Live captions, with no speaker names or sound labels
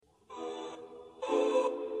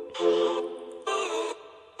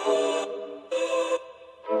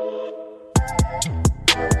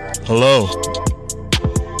Hello.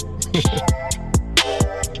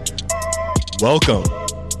 Welcome.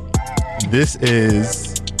 This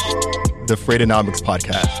is the Freightonomics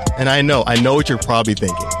podcast. And I know what you're probably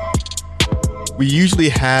thinking. We usually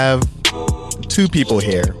have two people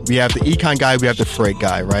here. We have the econ guy, we have the freight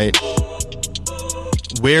guy, right?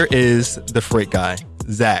 Where is the freight guy?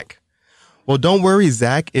 Zach. Well, don't worry.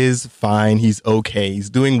 Zach is fine. He's okay. He's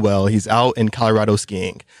doing well. He's out in Colorado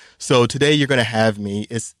skiing. So today you're going to have me.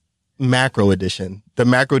 It's macro edition, the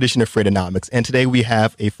macro edition of Freightonomics. And today we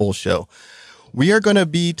have a full show. We are going to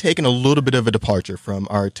be taking a little bit of a departure from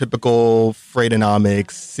our typical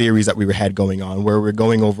Freightonomics series that we had going on, where we're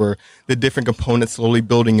going over the different components, slowly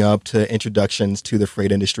building up to introductions to the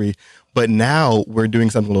freight industry. But now we're doing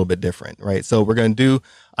something a little bit different, right? So we're going to do,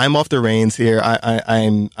 I'm off the reins here.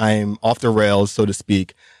 I'm off the rails, so to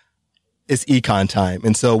speak. It's econ time.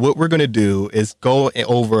 And so what we're going to do is go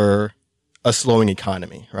over a slowing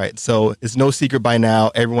economy, right? So it's no secret by now,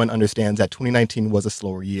 everyone understands that 2019 was a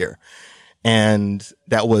slower year. And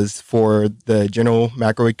that was for the general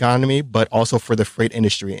macro economy, but also for the freight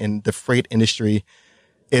industry. And the freight industry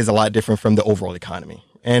is a lot different from the overall economy.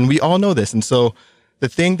 And we all know this. And so the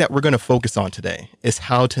thing that we're going to focus on today is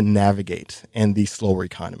how to navigate in these slower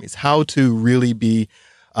economies, how to really be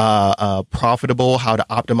profitable, how to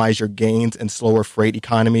optimize your gains in slower freight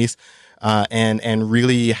economies, and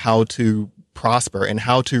really how to prosper and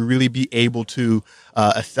how to really be able to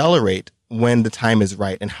accelerate when the time is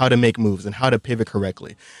right and how to make moves and how to pivot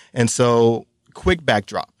correctly. And so quick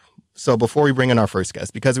backdrop. So before we bring in our first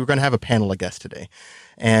guest, because we're going to have a panel of guests today.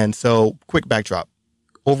 And so quick backdrop,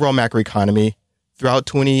 overall macroeconomy throughout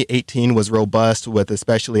 2018 was robust with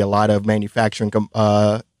especially a lot of manufacturing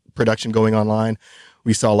production going online.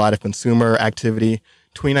 We saw a lot of consumer activity.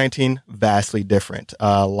 2019, vastly different.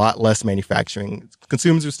 A lot less manufacturing.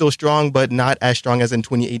 Consumers are still strong, but not as strong as in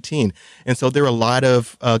 2018. And so there are a lot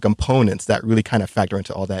of components that really kind of factor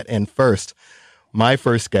into all that. And first, my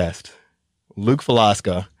first guest, Luke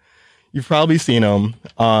Velasca. You've probably seen him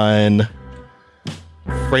on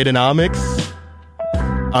Freightonomics.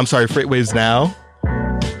 I'm sorry, FreightWaves Now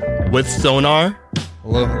with Sonar.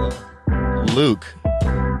 Hello. Luke,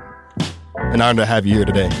 an honor to have you here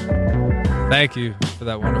today. Thank you for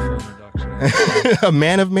that wonderful introduction. A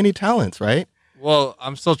man of many talents, right? Well,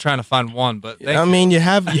 I'm still trying to find one, but you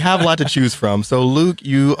have a lot to choose from. So, Luke,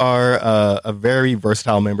 you are a very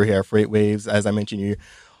versatile member here at FreightWaves. As I mentioned, you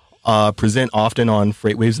present often on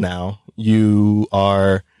FreightWaves Now. You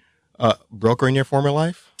are a broker in your former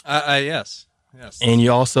life? Yes. And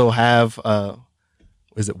you also have,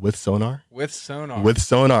 is it With Sonar? With Sonar. With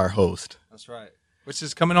Sonar host. That's right. Which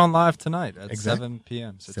is coming on live tonight at 7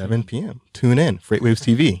 p.m. So 7 p.m. Tune in, FreightWaves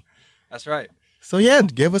TV. That's right. So, yeah,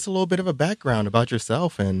 give us a little bit of a background about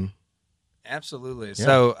yourself. Absolutely. Yeah.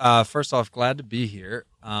 So, first off, glad to be here.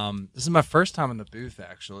 This is my first time in the booth,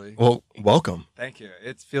 actually. Well, welcome. Thank you.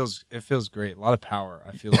 It feels great. A lot of power,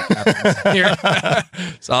 I feel like, happens here.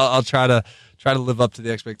 So I'll try to live up to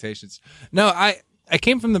the expectations. No, I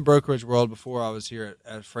came from the brokerage world before I was here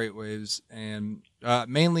at FreightWaves, and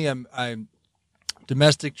mainly I'm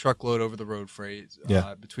domestic truckload over the road freight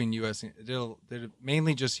between U.S. and did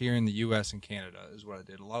mainly just here in the U.S. and Canada is what I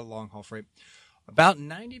did. A lot of long haul freight. About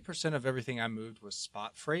 90% of everything I moved was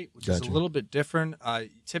spot freight, which is a little bit different.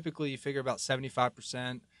 Typically, you figure about 75 to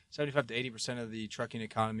 80% of the trucking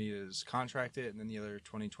economy is contracted, and then the other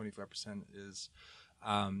 25% is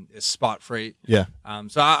spot freight. Yeah.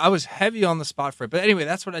 So I was heavy on the spot freight. But anyway,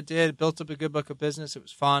 that's what I did. Built up a good book of business. It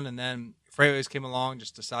was fun. And then FreightWaves came along,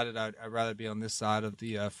 just decided I'd rather be on this side of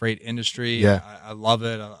the freight industry. Yeah. I love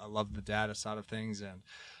it. I love the data side of things.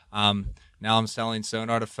 And now I'm selling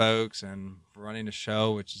Sonar to folks and running a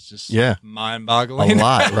show, which is just mind-boggling. A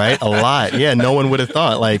lot, right? A lot. Yeah, no one would have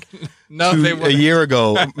thought. Like a year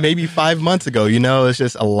ago, maybe 5 months ago, it's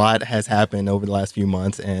just a lot has happened over the last few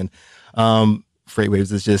months. And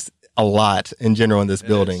FreightWaves is just a lot in general in this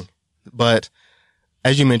building. But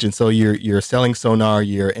as you mentioned, so you're selling Sonar,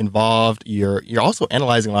 you're involved, you're also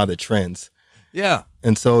analyzing a lot of the trends. Yeah.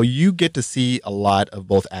 And so you get to see a lot of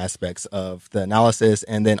both aspects of the analysis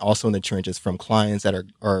and then also in the trenches from clients that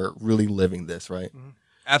are really living this, right? Mm-hmm.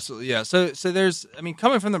 Absolutely, yeah. So there's,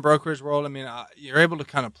 coming from the brokerage world, you're able to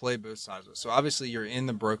kind of play both sides of it. So obviously you're in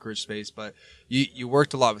the brokerage space, but you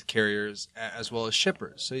worked a lot with carriers as well as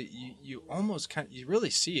shippers. So you almost you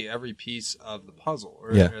really see every piece of the puzzle,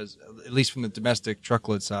 at least from the domestic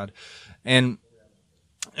truckload side, and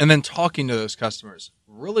then talking to those customers.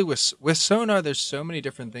 Really, with Sonar, there's so many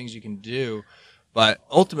different things you can do. But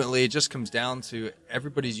ultimately, it just comes down to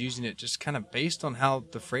everybody's using it just kind of based on how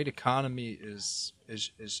the freight economy is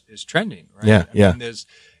trending, right? Yeah. There's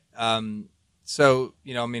So,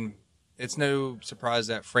 I mean, it's no surprise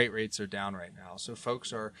that freight rates are down right now. So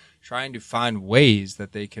folks are trying to find ways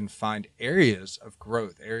that they can find areas of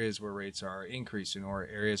growth, areas where rates are increasing, or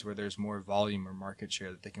areas where there's more volume or market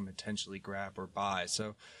share that they can potentially grab or buy.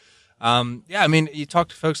 So, I mean, you talk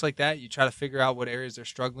to folks like that, you try to figure out what areas they're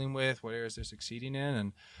struggling with, what areas they're succeeding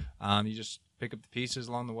in, and you just pick up the pieces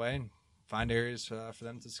along the way and find areas for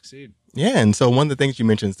them to succeed. Yeah, and so one of the things you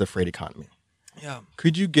mentioned is the freight economy. Yeah.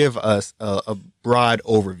 Could you give us a broad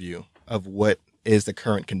overview of what is the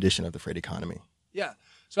current condition of the freight economy? Yeah.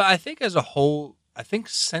 So I think as a whole, I think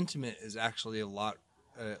sentiment is actually a lot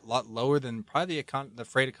lower than probably the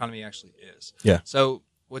freight economy actually is. Yeah. So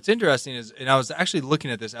what's interesting is, and I was actually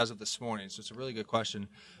looking at this as of this morning, so it's a really good question.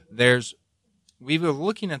 We were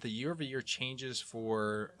looking at the year-over-year changes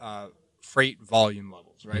for freight volume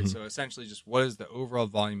levels, right? So essentially just what is the overall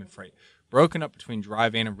volume in freight, broken up between dry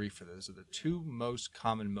van and reefer. Those are the two most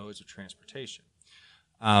common modes of transportation.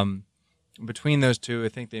 Between those two, I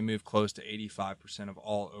think they move close to 85% of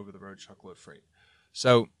all over-the-road truckload freight.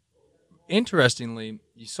 So interestingly,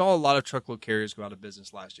 you saw a lot of truckload carriers go out of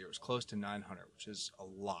business last year. It was close to 900, which is a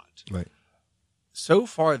lot. Right. So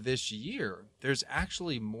far this year, there's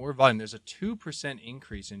actually more volume. There's a 2%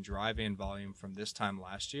 increase in dry van volume from this time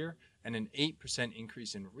last year and an 8%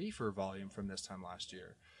 increase in reefer volume from this time last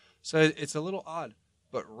year. So it's a little odd.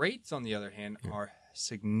 But rates, on the other hand, are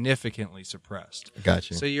significantly suppressed.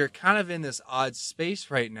 Gotcha. So you're kind of in this odd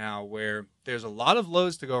space right now where there's a lot of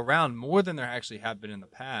loads to go around, more than there actually have been in the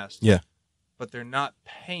past. Yeah. But they're not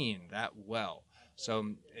paying that well.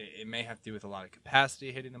 So it may have to do with a lot of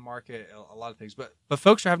capacity hitting the market, a lot of things. But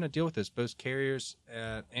folks are having to deal with this, both carriers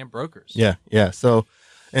and brokers. Yeah. So,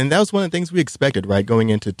 and that was one of the things we expected, right? Going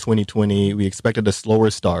into 2020, we expected a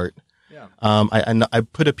slower start. Yeah. I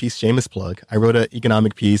put a piece, shameless plug. I wrote an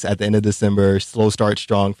economic piece at the end of December, slow start,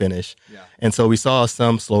 strong finish. Yeah. And so we saw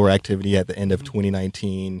some slower activity at the end of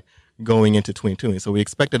 2019 going into 2020. So we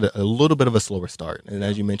expected a little bit of a slower start. And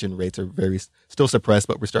as you mentioned, rates are still suppressed,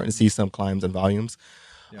 but we're starting to see some climbs and volumes.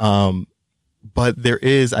 Yeah. But there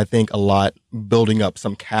is, I think, a lot building up,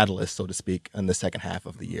 some catalyst, so to speak, in the second half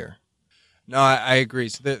of the year. No, I agree.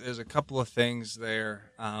 So there's a couple of things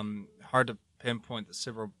there. Hard to pinpoint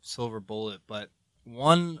the silver bullet, but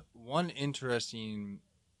one interesting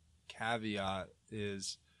caveat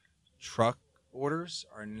is truck orders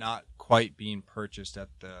are not quite being purchased at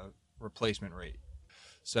the replacement rate.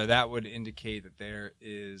 So that would indicate that there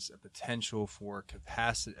is a potential for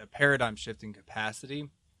capacity, a paradigm shift in capacity,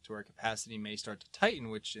 to where capacity may start to tighten,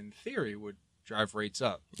 which in theory would drive rates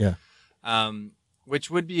up. Yeah. Which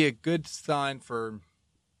would be a good sign for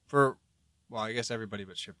well, I guess everybody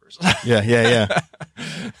but shippers. Yeah.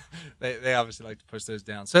 They obviously like to push those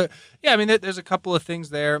down. So, yeah, I mean, there's a couple of things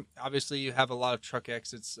there. Obviously, you have a lot of truck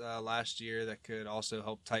exits last year that could also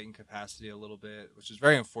help tighten capacity a little bit, which is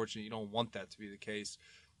very unfortunate. You don't want that to be the case.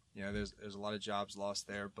 There's a lot of jobs lost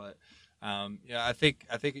there. But, I think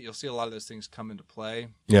you'll see a lot of those things come into play.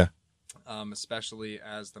 Yeah. Especially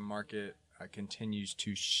as the market continues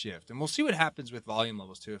to shift. And we'll see what happens with volume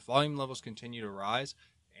levels, too. If volume levels continue to rise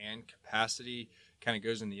and capacity kind of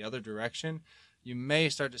goes in the other direction, you may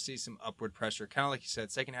start to see some upward pressure. Kind of like you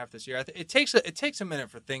said, second half of this year. It takes a minute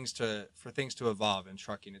for things to evolve in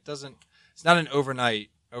trucking. It's not an overnight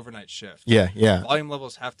shift. Yeah. Volume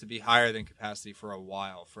levels have to be higher than capacity for a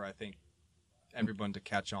while for, I think, everyone to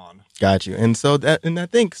catch on. Got you. And so I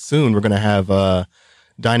think soon we're going to have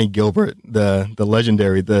Donnie Gilbert, the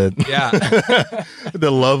legendary, the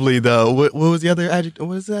lovely, what was the other adjective?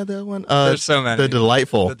 What was that other one? There's so many. The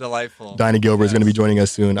delightful Donnie Gilbert is going to be joining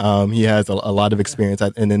us soon. He has a lot of experience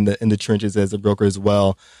and in the trenches as a broker as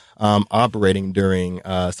well, operating during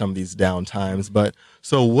some of these down times. But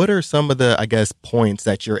so what are some of the, I guess, points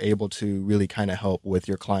that you're able to really kind of help with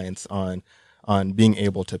your clients on being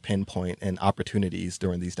able to pinpoint and opportunities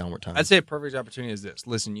during these downward times? I'd say a perfect opportunity is this.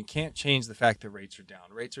 Listen, you can't change the fact that rates are down.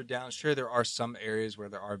 Rates are down. Sure, there are some areas where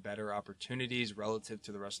there are better opportunities relative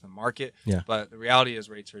to the rest of the market, but the reality is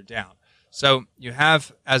rates are down. So you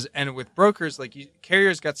have, and with brokers,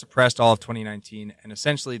 carriers got suppressed all of 2019, and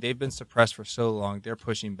essentially they've been suppressed for so long, they're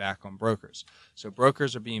pushing back on brokers. So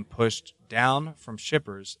brokers are being pushed down from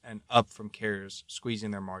shippers and up from carriers,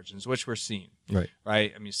 squeezing their margins, which we're seeing.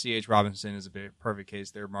 Right? I mean, C.H. Robinson is a perfect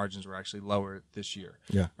case. Their margins were actually lower this year.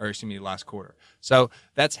 Last quarter. So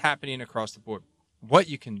that's happening across the board. What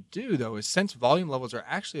you can do, though, is since volume levels are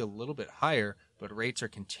actually a little bit higher, but rates are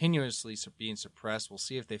continuously being suppressed, we'll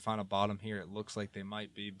see if they find a bottom here. It looks like they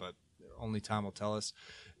might be, but only time will tell us.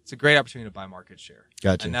 it's a great opportunity to buy market share.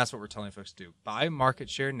 Gotcha. And that's what we're telling folks to do. Buy market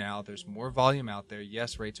share now. There's more volume out there.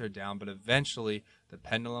 Yes, rates are down, but eventually the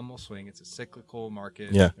pendulum will swing. It's a cyclical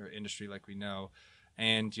market or industry like we know.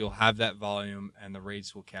 And you'll have that volume and the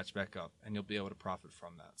rates will catch back up and you'll be able to profit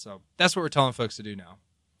from that. So that's what we're telling folks to do now.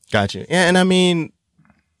 Gotcha. Yeah, and I mean,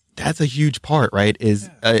 that's a huge part, right? Is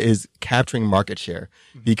capturing market share,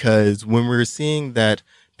 because when we're seeing that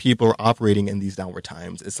people are operating in these downward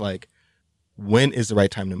times, it's like, when is the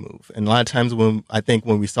right time to move? And a lot of times when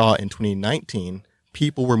we saw in 2019,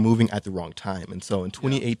 people were moving at the wrong time. And so in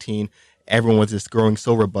 2018, everyone was just growing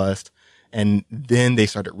so robust, and then they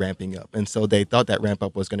started ramping up. And so they thought that ramp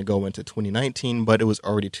up was going to go into 2019, but it was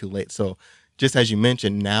already too late. So just as you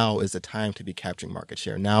mentioned, now is the time to be capturing market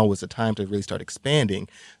share. Now is the time to really start expanding.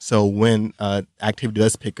 So when activity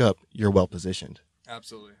does pick up, you're well positioned.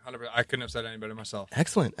 Absolutely. 100%. I couldn't have said any better myself.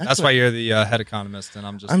 Excellent. That's why you're the head economist, and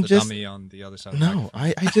I'm just the dummy on the other side. No,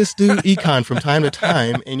 I just do econ from time to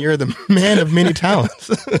time, and you're the man of many talents.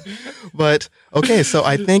 But, okay, so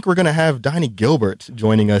I think we're going to have Donnie Gilbert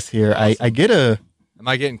joining us here. Awesome. Am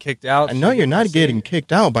I getting kicked out? I know you're not getting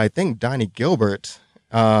kicked out, but I think Donnie Gilbert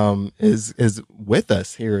is with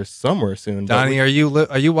us here somewhere soon. Donnie, are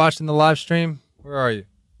you watching the live stream? Where are you?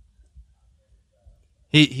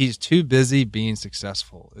 He's too busy being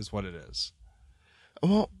successful, is what it is.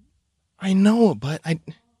 Well, I know, but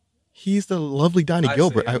he's the lovely Donnie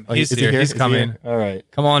Gilbert. He's here. He's coming. All right.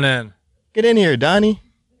 Come on in. Get in here, Donnie.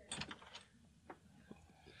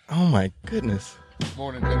 Oh, my goodness.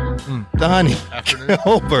 Morning, gentlemen. Donnie Afternoon.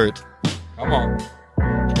 Gilbert. Come on.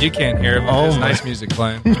 You can't hear him. There's nice music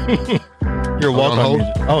playing. You're welcome.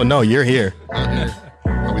 Oh, no, you're here.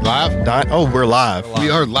 Are we live? We're live. We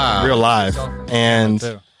are live. We're live.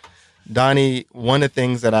 And Donnie, one of the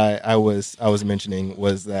things that I was mentioning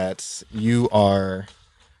was that you are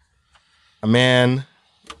a man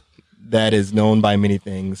that is known by many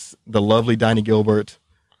things. The lovely Donnie Gilbert,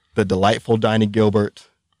 the delightful Donnie Gilbert.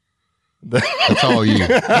 That's all you. You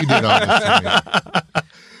did all this to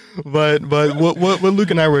me. But what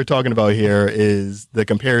Luke and I were talking about here is the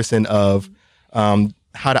comparison of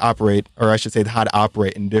how to operate, or I should say how to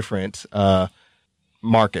operate in different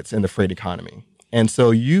markets in the freight economy. And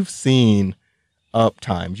so you've seen up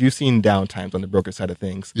times, you've seen down times on the broker side of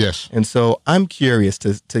things. Yes. And so I'm curious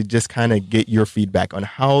to just kind of get your feedback on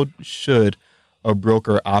how should a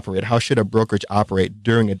broker operate? How should a brokerage operate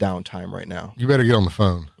during a downtime right now? You better get on the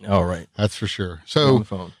phone. All right. That's for sure. Get on the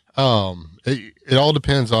phone. It all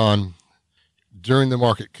depends on, during the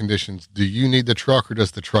market conditions, do you need the truck or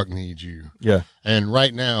does the truck need you? Yeah. And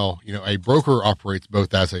right now, a broker operates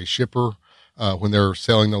both as a shipper when they're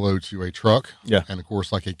selling the load to a truck. Yeah. And of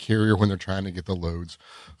course, like a carrier when they're trying to get the loads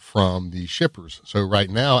from the shippers. So right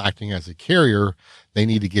now, acting as a carrier, they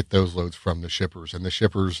need to get those loads from the shippers. And the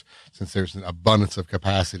shippers, since there's an abundance of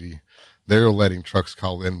capacity, they're letting trucks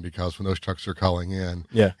call in, because when those trucks are calling in,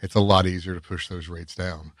 it's a lot easier to push those rates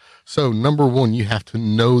down. So number one, you have to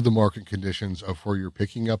know the market conditions of where you're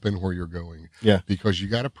picking up and where you're going. Yeah. Because you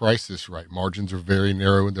got to price this right. Margins are very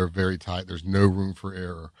narrow and they're very tight. There's no room for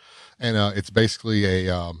error. And it's basically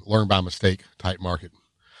a learn by mistake type market.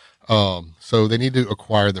 So they need to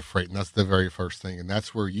acquire the freight, and that's the very first thing. And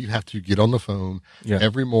that's where you have to get on the phone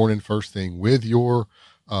every morning, first thing, with your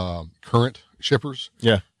current shippers.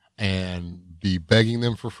 Yeah. And be begging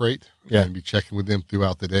them for freight and be checking with them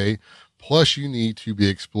throughout the day. Plus, you need to be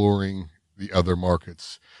exploring the other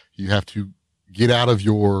markets. You have to get out of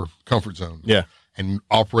your comfort zone and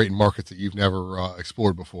operate in markets that you've never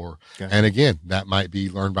explored before. Okay. And again, that might be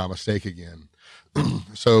learn by mistake again.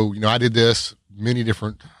 So, I did this many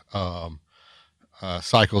different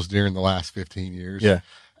cycles during the last 15 years. Yeah.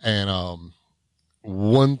 And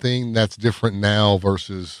one thing that's different now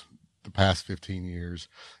versus the past 15 years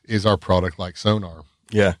is our product like Sonar.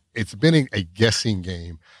 Yeah. It's been a guessing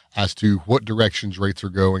game as to what directions rates are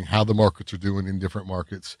going, how the markets are doing in different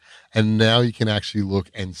markets. And now you can actually look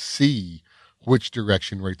and see which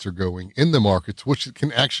direction rates are going in the markets, which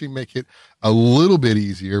can actually make it a little bit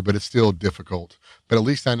easier, but it's still difficult. But at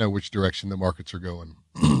least I know which direction the markets are going.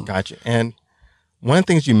 Gotcha. And one of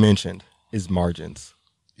the things you mentioned is margins.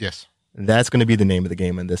 Yes. That's going to be the name of the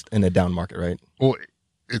game in a down market, right? Well,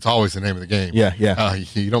 it's always the name of the game. Yeah, yeah.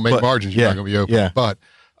 You don't make margins, you're not going to be open. Yeah. But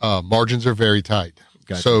margins are very tight.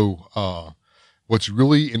 Gotcha. So what's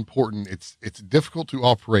really important, it's difficult to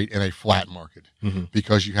operate in a flat market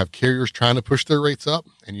because you have carriers trying to push their rates up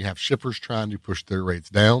and you have shippers trying to push their rates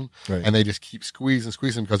down, and they just keep squeezing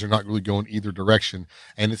because they're not really going either direction.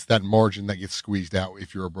 And it's that margin that gets squeezed out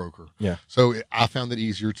if you're a broker. Yeah. So I found it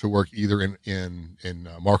easier to work either in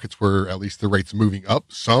markets where at least the rate's moving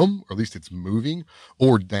up some, or at least it's moving,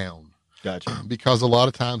 or down. Gotcha. Because a lot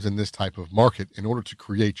of times in this type of market, in order to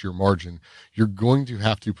create your margin, you're going to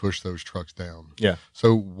have to push those trucks down. Yeah.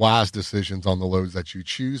 So wise decisions on the loads that you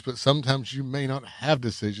choose, but sometimes you may not have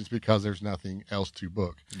decisions because there's nothing else to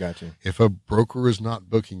book. Gotcha. If a broker is not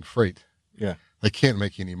booking freight, Yeah. they can't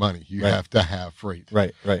make any money. You have to have freight.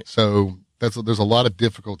 Right. So there's a lot of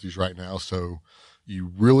difficulties right now. So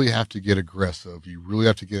you really have to get aggressive. You really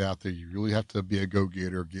have to get out there. You really have to be a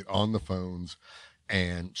go-getter, get on the phones,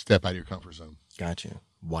 and step out of your comfort zone. Gotcha.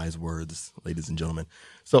 Wise words, ladies and gentlemen.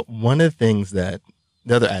 So one of the things that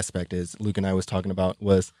the other aspect is Luke and I was talking about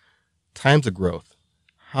was times of growth.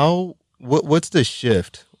 What's the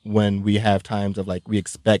shift when we have times of like we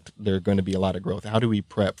expect there's going to be a lot of growth? How do we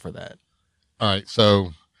prep for that? All right.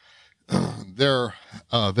 So there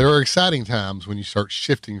are exciting times when you start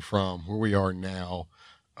shifting from where we are now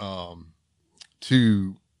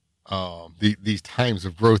to these times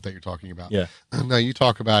of growth that you're talking about. Yeah. Now you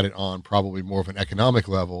talk about it on probably more of an economic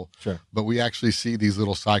level, Sure. but we actually see these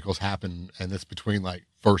little cycles happen, and it's between like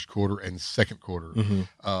first quarter and second quarter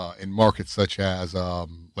in markets such as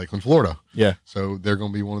Lakeland, Florida. Yeah. So they're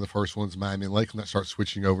going to be one of the first ones, Miami and Lakeland, that start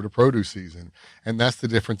switching over to produce season. And that's the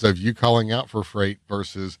difference of you calling out for freight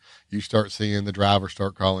versus you start seeing the driver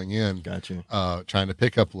start calling in, Gotcha. trying to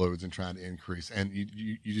pick up loads and trying to increase. And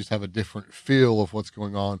you just have a different feel of what's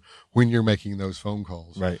going on when you're making those phone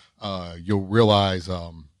calls. Right. You'll realize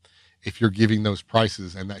if you're giving those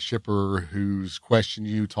prices and that shipper who's questioned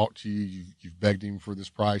you, talked to you, you've begged him for this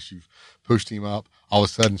price, you've pushed him up, all of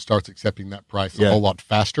a sudden starts accepting that price a whole lot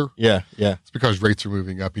faster. Yeah. It's because rates are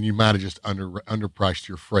moving up and you might have just underpriced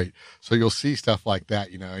your freight. So you'll see stuff like that,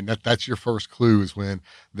 and that's your first clue is when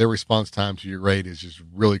their response time to your rate is just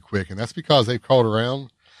really quick. And that's because they've called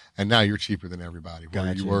around and now you're cheaper than everybody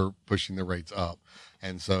where you were pushing the rates up.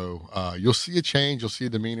 And so you'll see a change. You'll see a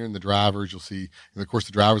demeanor in the drivers. You'll see, and of course,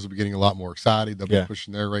 the drivers will be getting a lot more excited. They'll be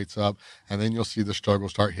pushing their rates up. And then you'll see the struggle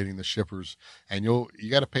start hitting the shippers. And you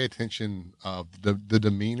got to pay attention of the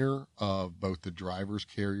demeanor of both the drivers,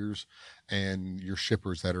 carriers, and your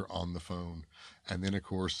shippers that are on the phone. And then, of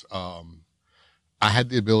course, I had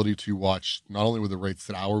the ability to watch not only with the rates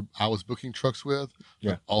that I was booking trucks with,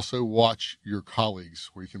 but also watch your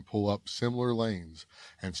colleagues where you can pull up similar lanes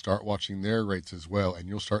and start watching their rates as well. And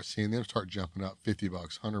you'll start seeing them start jumping up $50,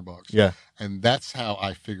 $100. Yeah. And that's how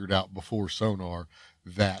I figured out before Sonar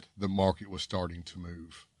that the market was starting to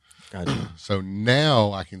move. Gotcha. So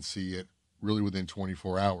now I can see it really within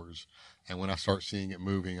 24 hours. And when I start seeing it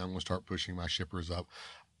moving, I'm going to start pushing my shippers up.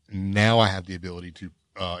 Now I have the ability to,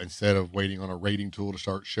 instead of waiting on a rating tool to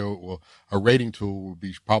start a rating tool will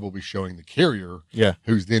be probably showing the carrier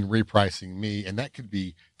who's then repricing me. And that could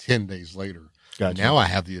be 10 days later. Gotcha. Now I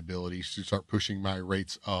have the ability to start pushing my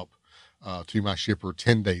rates up to my shipper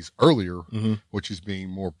 10 days earlier, which is being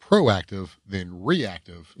more proactive than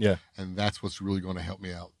reactive. Yeah. And that's what's really going to help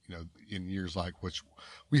me out, in years like which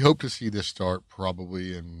we hope to see this start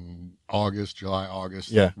probably in July,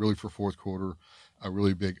 August, really for fourth quarter. A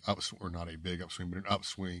really big upswing, or not a big upswing, but an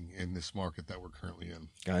upswing in this market that we're currently in.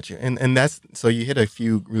 Gotcha. And that's, so you hit a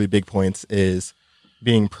few really big points is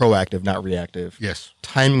being proactive, not reactive. Yes.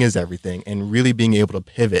 Timing is everything, and really being able to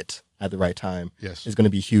pivot at the right time is going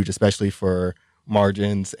to be huge, especially for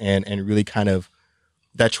margins and really kind of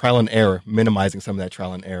that trial and error, minimizing some of that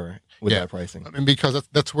trial and error with that pricing. And because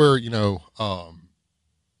that's where,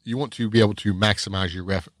 you want to be able to maximize your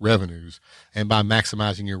revenues. And by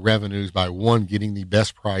maximizing your revenues, by one, getting the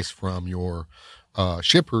best price from your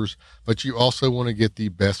shippers, but you also want to get the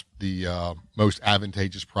most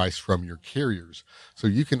advantageous price from your carriers. So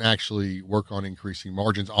you can actually work on increasing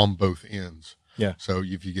margins on both ends. Yeah. So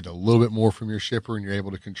if you get a little bit more from your shipper and you're able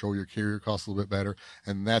to control your carrier costs a little bit better,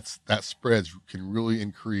 and that spreads can really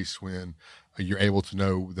increase when you're able to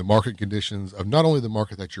know the market conditions of not only the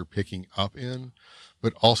market that you're picking up in,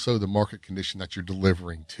 but also the market condition that you're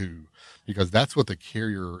delivering to, because that's what the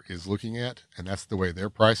carrier is looking at, and that's the way they're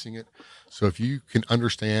pricing it. So if you can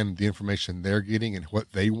understand the information they're getting and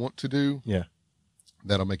what they want to do,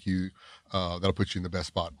 that'll make you, that'll put you in the best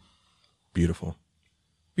spot. Beautiful.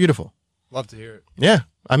 Love to hear it. Yeah.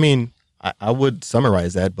 I mean, I would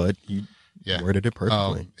summarize that, but you worded it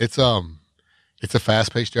perfectly. It's a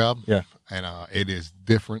fast-paced job. Yeah. And it is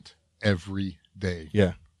different every day.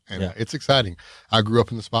 Yeah. And Yeah. it's exciting. I grew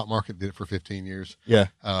up in the spot market, did it for 15 years. Yeah.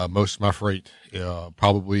 Most of my freight,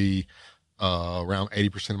 probably around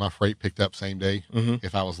 80% of my freight picked up same day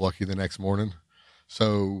if I was lucky the next morning.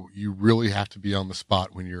 So you really have to be on the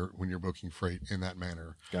spot when you're booking freight in that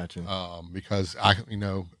manner. Gotcha. Because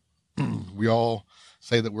we all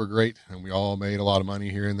say that we're great and we all made a lot of money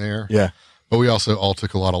here and there. Yeah. But we also all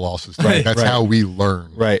took a lot of losses. Too. Right, That's right. how we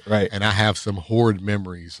learn. Right. Right. And I have some horrid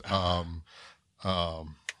memories.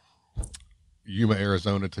 Yuma,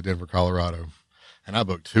 Arizona to Denver, Colorado. And I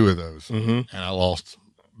booked 2 of those and I lost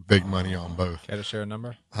big money on both. Care to share a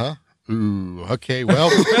number? Huh? Ooh, okay. Well,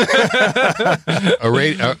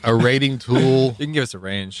 a rating tool. You can give us a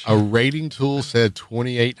range. A rating tool said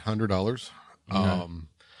 $2,800.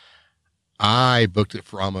 I booked it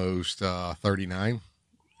for almost $39.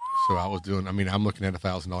 So I was doing. I'm looking at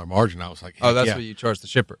 $1,000 margin. I was like, Oh, that's yeah. what you charge the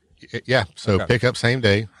shipper. Yeah. So Okay. pick up same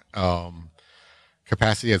day.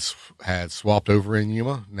 Capacity had swapped over in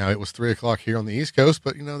Yuma. Now it was 3:00 here on the East Coast,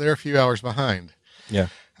 but they're a few hours behind. Yeah.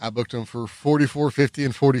 I booked them for $44.50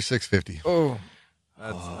 and $46.50. Oh,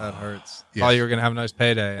 that hurts. Yes. Thought you were gonna have a nice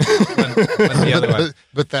payday. And went the other way.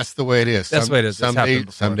 But that's the way it is. That's the way it is. It's happened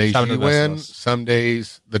before. Some days It's happened you to the best of win. us. Some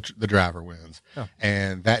days the driver wins. Oh.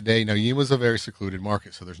 And that day, Yuma's a very secluded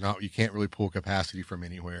market, so you can't really pull capacity from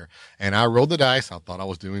anywhere. And I rolled the dice. I thought I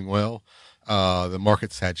was doing well. The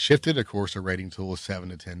markets had shifted. Of course, a rating tool is 7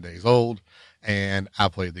 to 10 days old, and I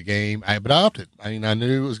played the game. But I opted. I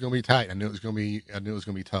knew it was going to be tight. I knew it was going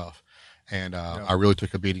to be tough, and I really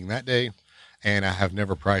took a beating that day. And I have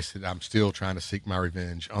never priced it. I'm still trying to seek my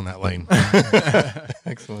revenge on that lane.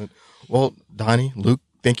 Excellent. Well, Donnie, Luke,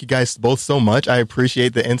 thank you guys both so much. I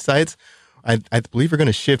appreciate the insights. I believe we're going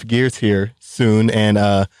to shift gears here soon, and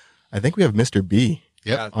I think we have Mr. B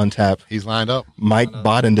Yep, on tap. he's lined up. Mike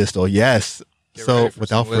Bodendistel, yes. Get So ready for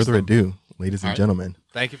without some further wisdom. ado, ladies and All right. gentlemen,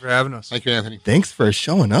 Thank you for having us. Thank you, Anthony. thanks for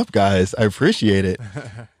showing up, guys. I appreciate it.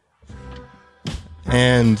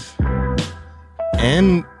 And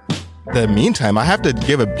in the meantime, I have to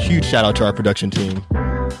give a huge shout out to our production team.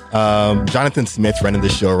 Jonathan Smith running the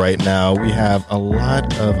show right now. We have a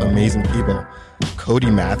lot of amazing people. Cody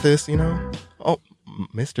Mathis, Oh,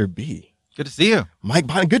 Mr. B. Good to see you. Mike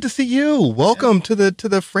Bond, good to see you. Welcome to the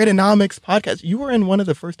Freightonomics podcast. You were in one of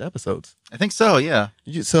the first episodes. I think so. Yeah.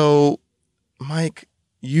 So, Mike,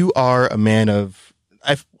 you are a man of.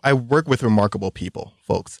 I work with remarkable people,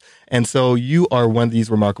 folks, and so you are one of these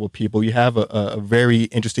remarkable people. You have a very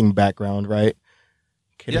interesting background, right?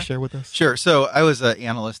 Can you Yeah. share with us? Sure. So I was an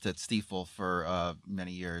analyst at Stifel for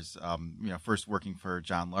many years. First working for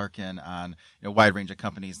John Larkin on a wide range of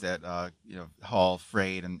companies that haul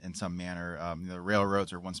freight in some manner. The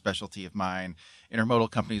railroads are one specialty of mine. Intermodal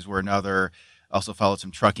companies were another. Also followed some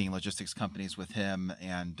trucking logistics companies with him,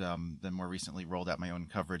 and then more recently rolled out my own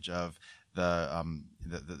coverage of the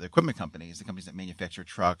equipment companies, the companies that manufacture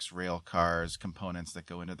trucks, rail cars, components that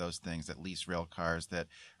go into those things, that lease rail cars, that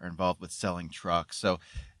are involved with selling trucks. So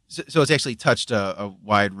it's actually touched a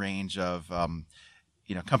wide range of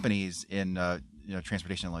companies in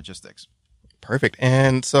transportation and logistics. Perfect.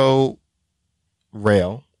 And so,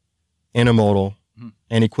 rail, intermodal,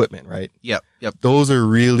 and equipment, right? Yep. Those are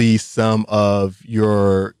really some of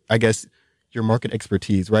your, I guess, your market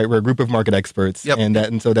expertise, right? We're a group of market experts, Yep.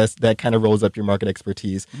 and so that kind of rolls up your market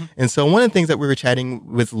expertise. And so one of the things that we were chatting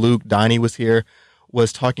with Luke, Donnie was here,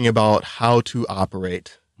 was talking about how to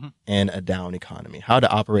operate in a down economy, how to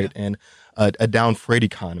operate in a down freight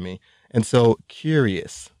economy. And so,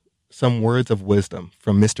 curious, some words of wisdom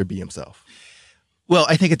from Mr. B himself. Well,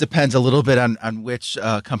 I think it depends a little bit on which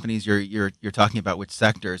companies you're talking about, which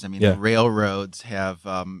sectors. I mean, Yeah. the railroads have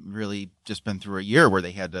really just been through a year where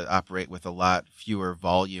they had to operate with a lot fewer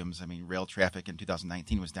volumes. I mean, rail traffic in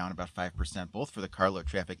 2019 was down about 5%, both for the carload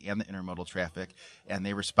traffic and the intermodal traffic, and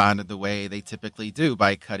they responded the way they typically do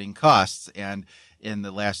by cutting costs. And in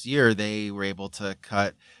the last year, they were able to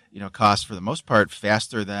cut costs for the most part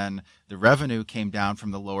faster than the revenue came down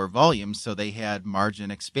from the lower volumes. So they had margin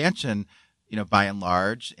expansion, by and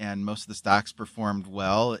large, and most of the stocks performed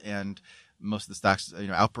well, and most of the stocks,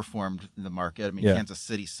 outperformed the market. I mean, Yeah. Kansas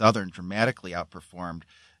City Southern dramatically outperformed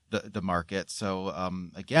the market. So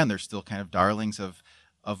again, they're still kind of darlings of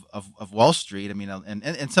Wall Street. I mean,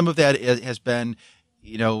 and some of that has been,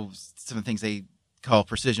 some of the things they call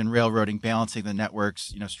precision railroading, balancing the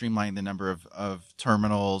networks, streamlining the number of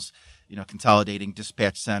terminals, consolidating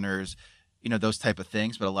dispatch centers, those type of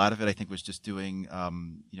things. But a lot of it, I think, was just doing,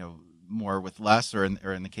 more with less, or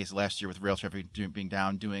in the case of last year with rail traffic being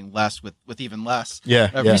down, doing less with even less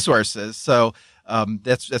resources. So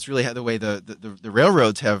that's really how the way the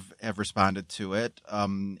railroads have responded to it.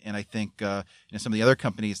 And I think some of the other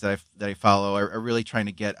companies that I follow are really trying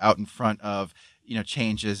to get out in front of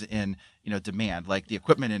changes in demand, like the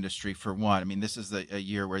equipment industry for one. I mean, this is a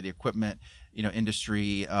year where the equipment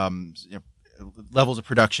industry levels of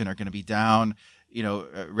production are going to be down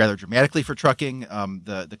rather dramatically for trucking.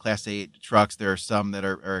 The Class 8 trucks, there are some that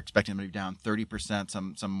are expecting them to be down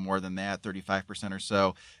 30%, some more than that, 35% or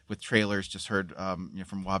so. With trailers, just heard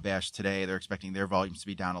from Wabash today, they're expecting their volumes to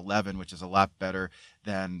be down 11, which is a lot better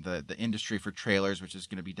than the industry for trailers, which is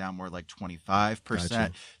going to be down more like 25%.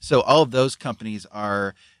 Gotcha. So all of those companies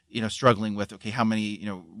are struggling with, okay, how many,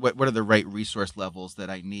 what are the right resource levels that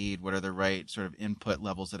I need? What are the right sort of input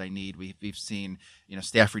levels that I need? We've seen,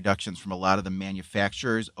 staff reductions from a lot of the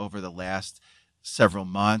manufacturers over the last several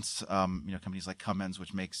months. Companies like Cummins,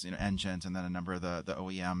 which makes, engines, and then a number of the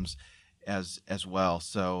OEMs as well.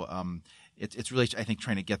 So, it's really, I think,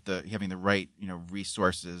 trying to get having the right,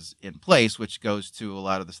 resources in place, which goes to a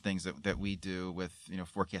lot of the things that we do with,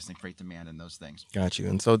 forecasting freight demand and those things. Got you.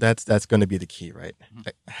 And so that's going to be the key, right? Mm-hmm.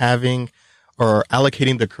 Having or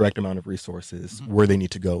allocating the correct amount of resources where they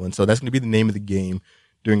need to go. And so that's going to be the name of the game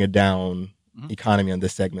during a down economy on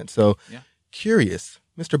this segment. So curious,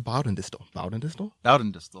 Mr. Bowden-Distel.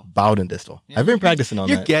 Yeah. I've been practicing on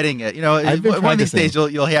that. You're getting it. I've been one of these days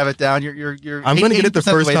you'll have it down. You're I'm going to get it the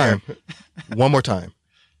first time. One more time.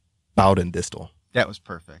 Bowden-Distel. That was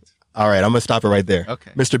perfect. All right, I'm going to stop it right there.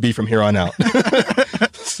 Okay. Mr. B from here on out.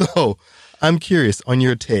 So I'm curious on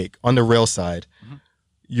your take on the rail side,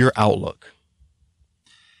 your outlook.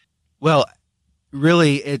 Well,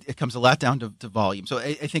 really, it comes a lot down to volume. So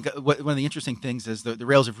I think one of the interesting things is the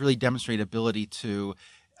rails have really demonstrated ability to,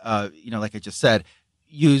 like I just said,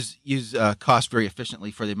 use cost very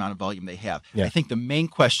efficiently for the amount of volume they have. Yeah. I think the main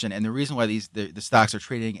question and the reason why the stocks are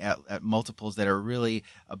trading at multiples that are really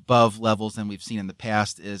above levels than we've seen in the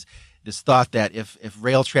past is this thought that if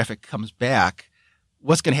rail traffic comes back,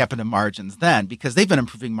 what's going to happen to margins then? Because they've been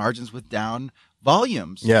improving margins with down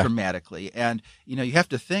volumes dramatically. And, you have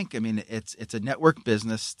to think, I mean, it's a network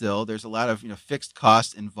business still. There's a lot of, fixed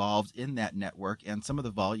costs involved in that network. And some of the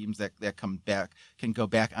volumes that come back can go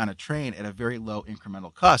back on a train at a very low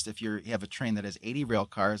incremental cost. If you have a train that has 80 rail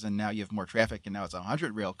cars and now you have more traffic and now it's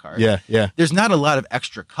 100 rail cars. There's not a lot of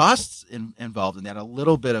extra costs involved in that. A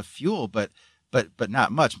little bit of fuel, but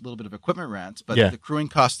not much. A little bit of equipment rents, but the crewing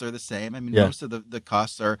costs are the same. I mean, most of the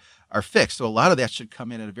costs are fixed. So a lot of that should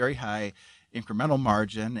come in at a very high incremental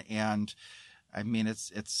margin, and I mean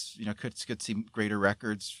it's could see greater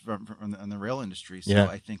records from the rail industry. So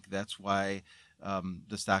I think that's why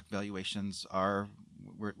the stock valuations are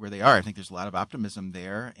where they are. I think there's a lot of optimism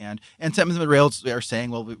there, and some of the rails are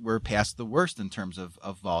saying, well, we're past the worst in terms of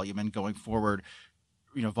volume, and going forward,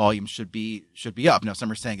 volume should be up. Now,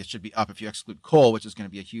 some are saying it should be up if you exclude coal, which is going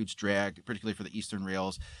to be a huge drag, particularly for the Eastern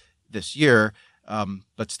rails this year.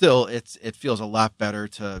 But still, it feels a lot better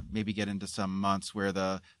to maybe get into some months where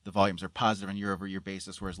the volumes are positive on year-over-year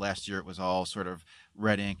basis, whereas last year it was all sort of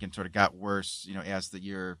red ink and sort of got worse, as the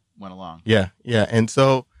year went along. Yeah. And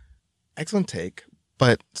so, excellent take.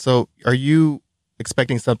 But so, are you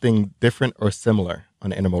expecting something different or similar on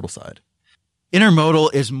the intermodal side?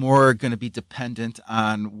 Intermodal is more going to be dependent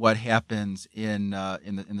on what happens in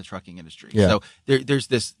the trucking industry. Yeah. So there's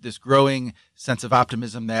this growing sense of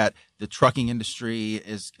optimism that the trucking industry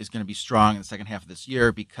is going to be strong in the second half of this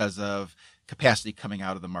year because of capacity coming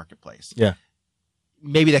out of the marketplace. Yeah.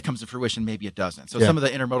 Maybe that comes to fruition, maybe it doesn't. So some of the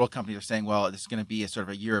intermodal companies are saying, well, this is going to be a sort of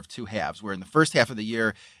a year of two halves, where in the first half of the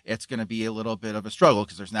year, it's going to be a little bit of a struggle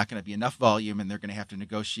because there's not going to be enough volume, and they're going to have to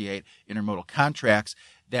negotiate intermodal contracts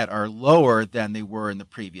that are lower than they were in the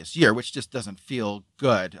previous year, which just doesn't feel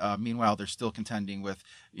good. Meanwhile, they're still contending with,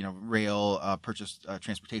 rail purchase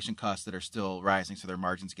transportation costs that are still rising, so their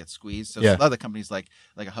margins get squeezed. So a lot of the companies like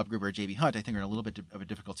a Hub Group or JB Hunt, I think, are in a little bit of a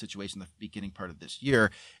difficult situation in the beginning part of this year.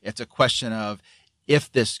 It's a question of,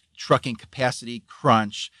 if this trucking capacity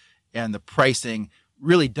crunch and the pricing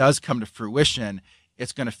really does come to fruition,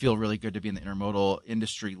 it's going to feel really good to be in the intermodal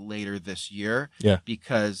industry later this year. Yeah.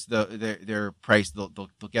 Because their price, they'll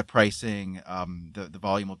get pricing. The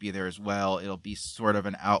volume will be there as well. It'll be sort of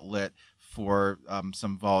an outlet for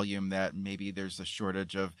some volume that maybe there's a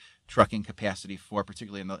shortage of trucking capacity for,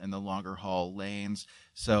 particularly in the longer haul lanes.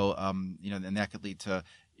 So and that could lead to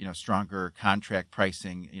stronger contract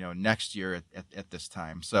pricing, next year at this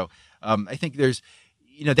time. So I think there's,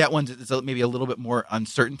 that one is maybe a little bit more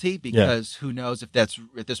uncertainty because who knows if that's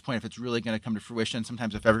at this point, if it's really going to come to fruition.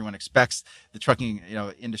 Sometimes if everyone expects the trucking,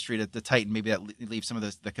 industry to tighten, maybe that leaves some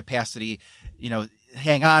of the capacity,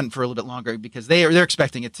 hang on for a little bit longer because they're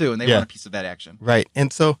expecting it too. And they want a piece of that action. Right.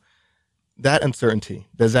 And so that uncertainty,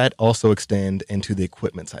 does that also extend into the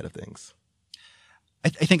equipment side of things? I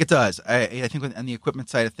think it does. I think on the equipment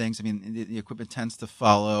side of things, the equipment tends to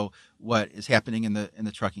follow what is happening in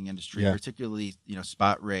the trucking industry, particularly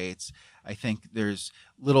spot rates. I think there's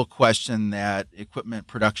little question that equipment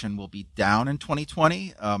production will be down in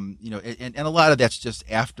 2020. And a lot of that's just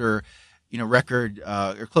after record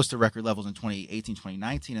or close to record levels in 2018,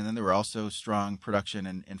 2019, and then there were also strong production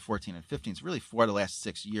in 14 and 15. So really, 4 of the last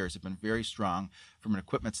 6 years have been very strong from an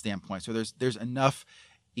equipment standpoint. So there's enough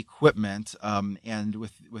equipment, and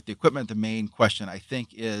with the equipment, the main question I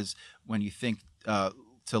think is when you think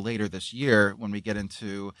to later this year, when we get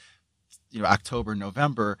into October,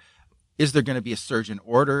 November, is there going to be a surge in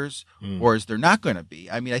orders, or is there not going to be?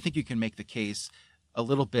 I think you can make the case a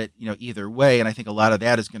little bit, either way, and I think a lot of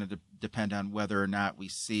that is going to depend on whether or not we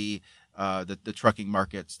see the trucking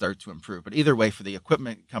market start to improve. But either way, for the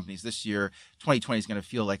equipment companies this year, 2020 is going to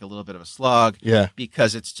feel like a little bit of a slog,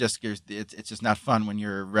 because it's just not fun when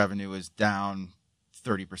your revenue is down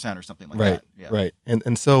 30% or something like that. Yeah. Right.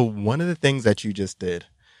 And so one of the things that you just did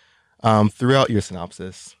throughout your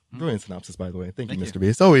synopsis, brilliant synopsis, by the way. Thank you, Mr. B.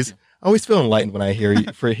 It's always feel enlightened when I hear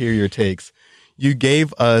your takes. You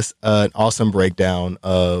gave us an awesome breakdown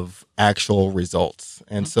of actual results.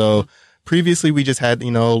 And so previously we just had,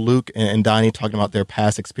 Luke and Donnie talking about their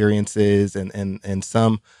past experiences and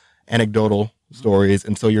some anecdotal stories.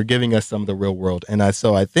 And so you're giving us some of the real world. And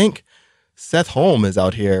so I think Seth Holm is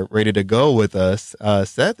out here ready to go with us.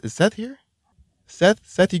 Seth, is Seth here?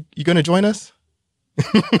 Seth, you going to join us?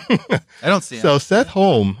 I don't see him. So Seth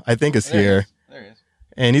Holm, I think, is here. There he is.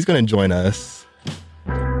 And he's going to join us.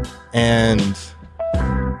 And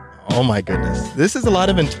oh my goodness, this is a lot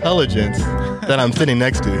of intelligence that I'm sitting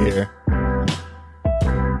next to here.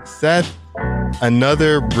 Seth,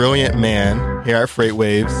 another brilliant man here at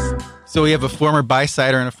FreightWaves. So we have a former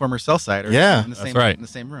buy-sider and a former sell-sider. Yeah, that's right. In the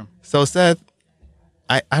same room. So Seth,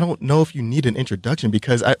 I don't know if you need an introduction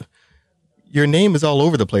because your name is all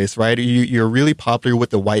over the place, right? You're really popular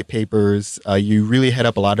with the white papers. You really head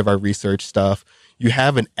up a lot of our research stuff. You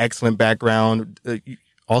have an excellent background.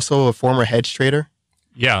 Also a former hedge trader.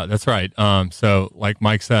 Yeah, that's right. So like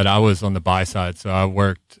Mike said, I was on the buy side. So I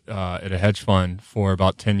worked at a hedge fund for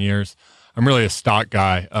about 10 years. I'm really a stock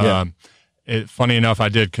guy. Funny enough, I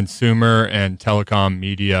did consumer and telecom,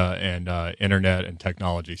 media, and internet and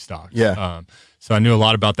technology stocks. Yeah. So I knew a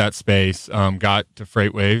lot about that space. Got to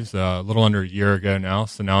FreightWaves a little under a year ago now.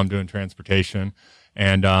 So now I'm doing transportation.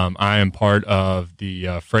 And I am part of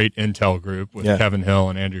the Freight Intel group with Kevin Hill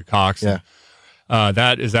and Andrew Cox. Yeah.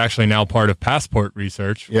 That is actually now part of Passport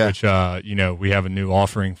Research, which, we have a new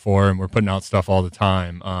offering for, and we're putting out stuff all the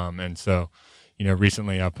time. And so,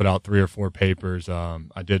 recently I put out 3 or 4 papers.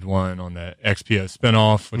 I did one on the XPO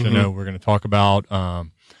spinoff, which I know we're going to talk about. I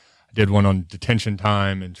did one on detention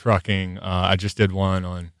time and trucking. I just did one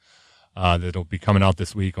on that'll be coming out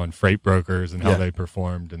this week on freight brokers and how they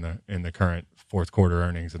performed in the current fourth quarter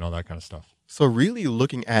earnings and all that kind of stuff. So really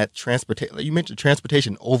looking at transportation, you mentioned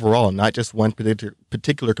transportation overall, not just one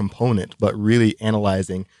particular component, but really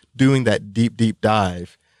analyzing, doing that deep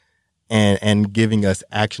dive and giving us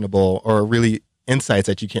actionable or really insights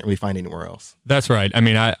that you can't really find anywhere else. That's right. I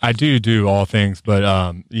mean, I do all things, but,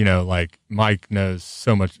 like Mike knows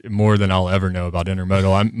so much more than I'll ever know about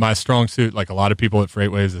intermodal. My strong suit, like a lot of people at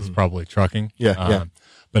FreightWaves, is probably trucking.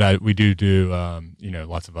 But we do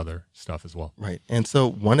lots of other stuff as well. Right. And so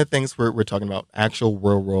one of the things we're talking about, actual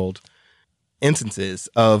real world instances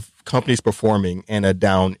of companies performing in a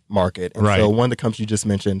down market. And so one of the companies you just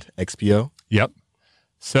mentioned, XPO. Yep.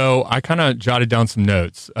 So I kind of jotted down some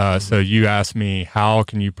notes. So you asked me, how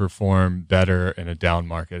can you perform better in a down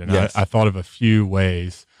market? And I thought of a few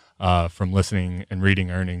ways from listening and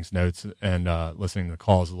reading earnings notes and listening to the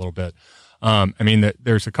calls a little bit.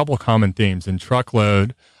 There's a couple of common themes in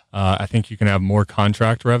truckload. I think you can have more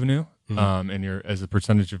contract revenue as a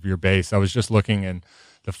percentage of your base. I was just looking in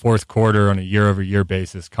the fourth quarter on a year-over-year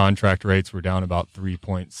basis. Contract rates were down about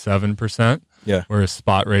 3.7%. Whereas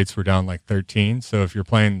spot rates were down like 13%. So if you're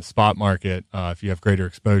playing the spot market, if you have greater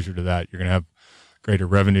exposure to that, you're going to have greater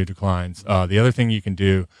revenue declines. The other thing you can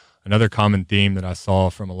do, another common theme that I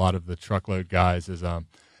saw from a lot of the truckload guys is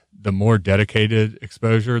the more dedicated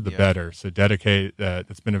exposure, the better. So dedicated,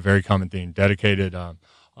 that's been a very common theme. Dedicated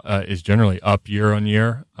is generally up year on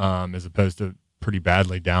year, as opposed to pretty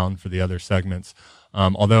badly down for the other segments.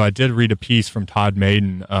 Although I did read a piece from Todd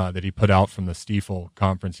Maiden that he put out from the Stifel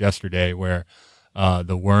conference yesterday where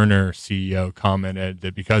the Werner CEO commented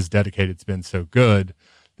that because Dedicated's been so good,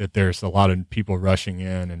 that there's a lot of people rushing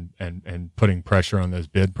in and putting pressure on those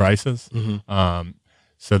bid prices.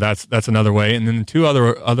 So that's another way. And then the two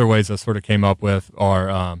other ways I sort of came up with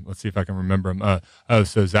are, let's see if I can remember them.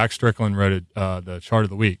 So Zach Strickland wrote the chart of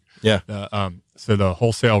the week. Yeah. So the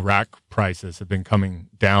wholesale rack prices have been coming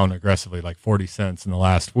down aggressively, like 40 cents in the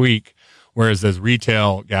last week, whereas those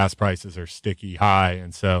retail gas prices are sticky high.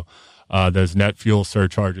 And so those net fuel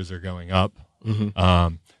surcharges are going up.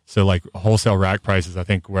 So like wholesale rack prices, I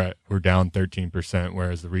think we're down 13%,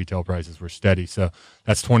 whereas the retail prices were steady. So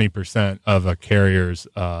that's 20% of a carrier's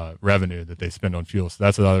revenue that they spend on fuel. So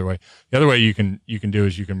that's another way. The other way you can do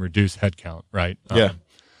is you can reduce headcount, right? Yeah.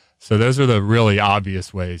 So those are the really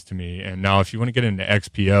obvious ways to me. And now if you want to get into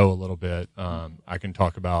XPO a little bit, I can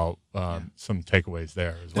talk about some takeaways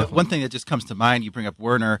there as well. One thing that just comes to mind, you bring up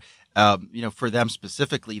Werner, for them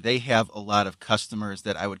specifically, they have a lot of customers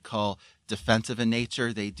that I would call defensive in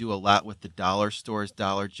nature. They do a lot with the dollar stores,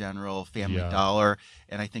 Dollar General, Family Dollar,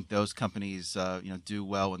 and I think those companies, do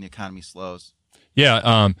well when the economy slows.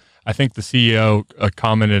 Yeah, I think the CEO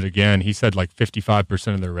commented again. He said like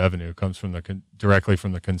 55% of their revenue comes from directly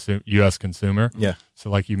from the U.S. consumer. Yeah. So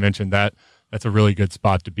like you mentioned, that's a really good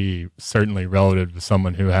spot to be, certainly relative to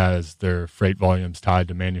someone who has their freight volumes tied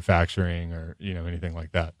to manufacturing or anything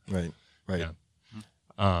like that. Right.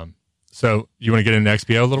 Yeah. So you want to get into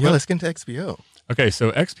XPO a little bit? Yeah, let's get into XPO. Okay,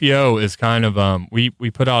 so XPO is kind of we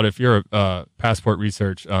put out, if you're Passport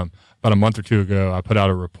Research, about a month or two ago, I put out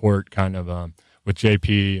a report kind of with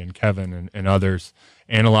JP and Kevin and others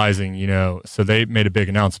analyzing, so they made a big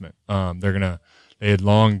announcement. They had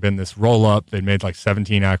long been this roll up. They'd made like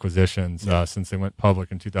 17 acquisitions since they went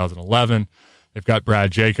public in 2011. They've got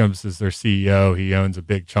Brad Jacobs as their CEO. He owns a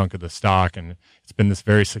big chunk of the stock, and it's been this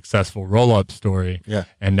very successful roll-up story. Yeah.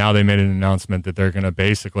 And now they made an announcement that they're going to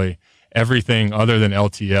basically everything other than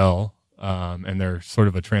LTL, and they're sort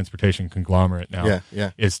of a transportation conglomerate now,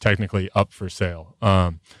 is technically up for sale.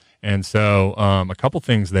 And so a couple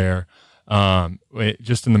things there.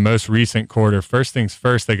 Just in the most recent quarter, first things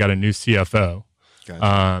first, they got a new CFO.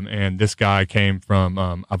 Gotcha. And this guy came from,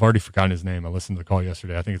 I've already forgotten his name. I listened to the call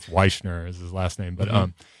yesterday. I think it's Weichner is his last name,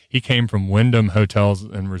 but he came from Wyndham Hotels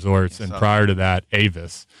and Resorts, and prior to that,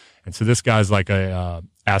 Avis. And so this guy's like a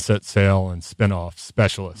asset sale and spinoff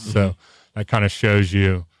specialist. So that kind of shows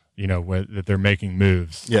you, that they're making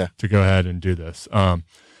moves to go ahead and do this.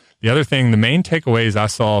 The other thing, the main takeaways I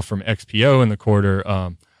saw from XPO in the quarter,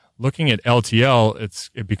 looking at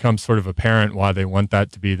LTL, it becomes sort of apparent why they want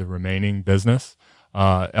that to be the remaining business.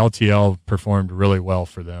 LTL performed really well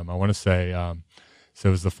for them. I want to say, so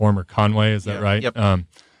it was the former Conway, is that right? Yep.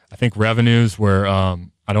 I think revenues were,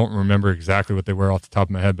 I don't remember exactly what they were off the top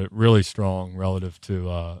of my head, but really strong relative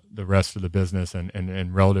to the rest of the business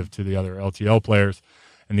and relative to the other LTL players.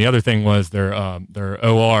 And the other thing was their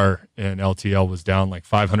OR in LTL was down like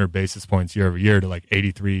 500 basis points year over year to like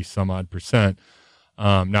 83 some odd %.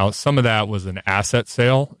 Now, some of that was an asset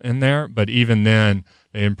sale in there, but even then,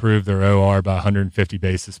 they improved their OR by 150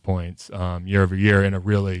 basis points year over year in a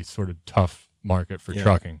really sort of tough market for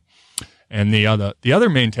trucking. And the other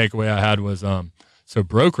main takeaway I had was so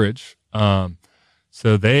brokerage.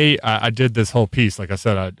 So I did this whole piece. Like I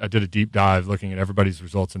said, I did a deep dive looking at everybody's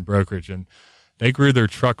results in brokerage, and they grew their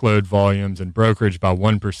truckload volumes in brokerage by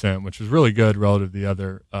 1%, which was really good relative to the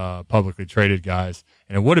other publicly traded guys.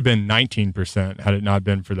 And it would have been 19% had it not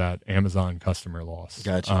been for that Amazon customer loss.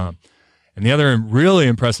 Gotcha. And the other really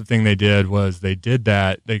impressive thing they did was they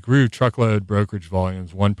grew truckload brokerage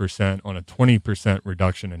volumes 1% on a 20%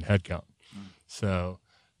 reduction in headcount. So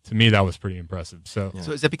to me, that was pretty impressive. So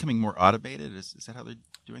is that becoming more automated? Is that how they're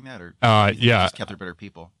doing that? Or yeah, they just kept their better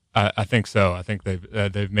people? I think so. I think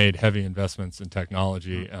they've made heavy investments in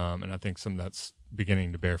technology, and I think some of that's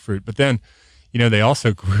beginning to bear fruit. But then, they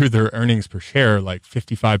also grew their earnings per share like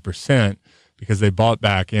 55% because they bought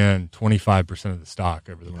back in 25% of the stock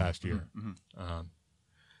over the past year.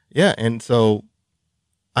 Yeah, and so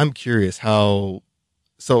I'm curious so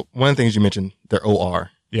one of the things you mentioned, their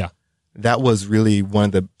OR. Yeah. That was really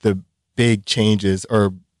one of the big changes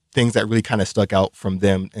or things that really kind of stuck out from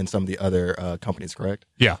them and some of the other companies, correct?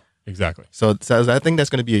 Yeah, exactly. So I think that's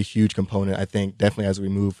going to be a huge component. I think definitely as we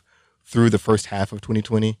move through the first half of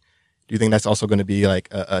 2020, do you think that's also going to be like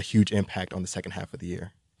a huge impact on the second half of the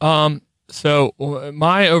year? So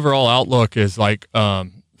my overall outlook is like,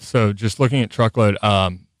 so just looking at truckload,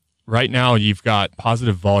 right now you've got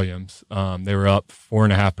positive volumes. They were up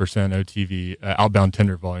 4.5% OTV. Outbound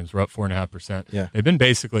tender volumes were up 4.5%. Yeah. They've been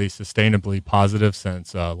basically sustainably positive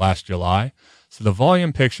since last July. So the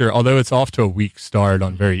volume picture, although it's off to a weak start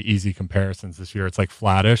on very easy comparisons this year, it's like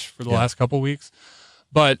flattish for the last couple of weeks.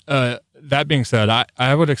 But that being said,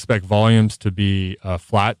 I would expect volumes to be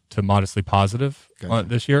flat to modestly positive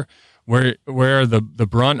this year. Where the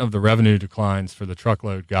brunt of the revenue declines for the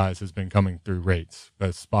truckload guys has been coming through rates,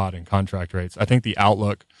 both spot and contract rates. I think the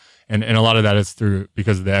outlook, and a lot of that is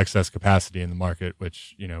because of the excess capacity in the market,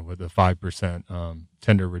 which, with the 5%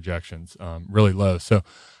 tender rejections, really low. So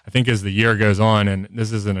I think as the year goes on, and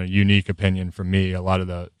this isn't a unique opinion from me, a lot of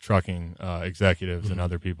the trucking executives and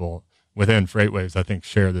other people within FreightWaves, I think,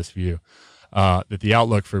 share this view, that the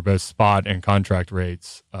outlook for both spot and contract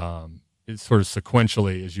rates, it's sort of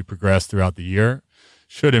sequentially as you progress throughout the year,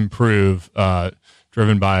 should improve,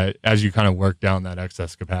 driven by, as you kind of work down that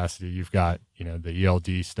excess capacity. You've got, the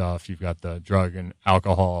ELD stuff, you've got the drug and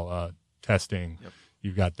alcohol testing,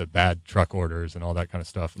 you've got the bad truck orders and all that kind of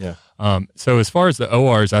stuff. Yeah. So as far as the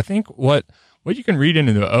ORs, I think what you can read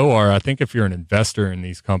into the OR, I think if you're an investor in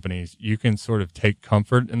these companies, you can sort of take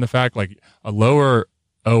comfort in the fact, like, a lower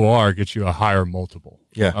OR gets you a higher multiple.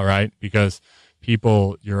 Yeah. All right. Because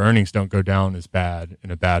your earnings don't go down as bad in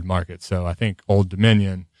a bad market. So I think Old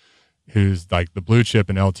Dominion, who's like the blue chip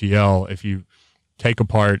in LTL, if you take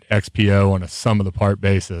apart XPO on a sum of the part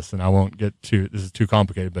basis, and I won't get to, this is too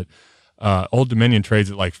complicated, but Old Dominion trades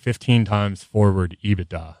at like 15 times forward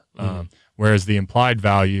EBITDA. Whereas the implied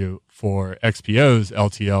value for XPO's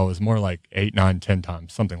LTL is more like 8, 9, 10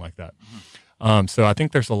 times, something like that. So I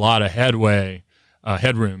think there's a lot of headroom,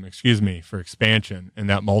 for expansion in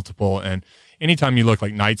that multiple. And anytime you look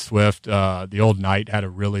like Knight Swift, the old Knight had a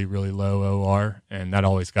really, really low OR, and that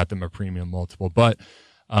always got them a premium multiple. But,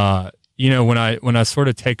 when I sort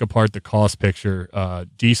of take apart the cost picture,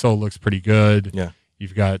 diesel looks pretty good. Yeah.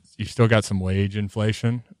 You've still got some wage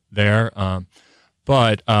inflation there.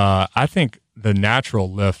 But I think the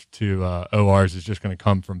natural lift to ORs is just going to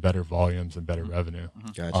come from better volumes and better revenue,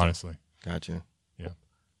 honestly. Gotcha. Yeah.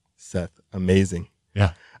 Seth, amazing.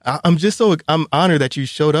 Yeah. I'm honored that you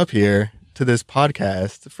showed up here to this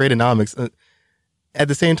podcast, Freightonomics, at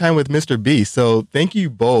the same time with Mr. B. So thank you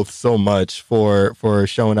both so much for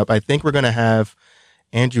showing up. I think we're going to have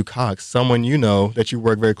Andrew Cox, someone that you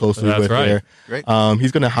work very closely with there. Great.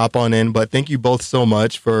 He's going to hop on in, but thank you both so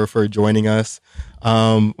much for joining us.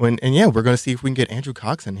 We're going to see if we can get Andrew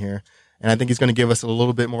Cox in here, and I think he's going to give us a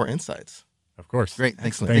little bit more insights. Of course. Great.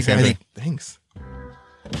 Excellent. Thanks, Anthony. Thanks.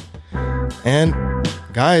 And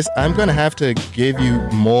guys, I'm going to have to give you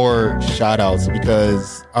more shout outs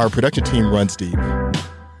because our production team runs deep.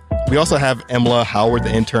 We also have Emla Howard,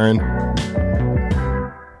 the intern,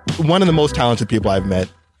 one of the most talented people I've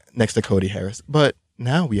met next to Cody Harris. But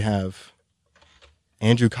now we have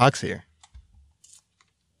Andrew Cox here.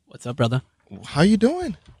 What's up, brother? How you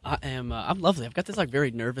doing? I'm lovely. I've got this like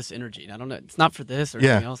very nervous energy. And I don't know. It's not for this or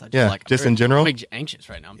anything else. Just in general? I'm anxious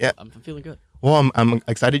right now. I'm feeling good. Well, I'm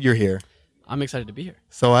excited you're here. I'm excited to be here.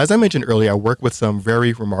 So as I mentioned earlier, I work with some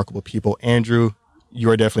very remarkable people. Andrew, you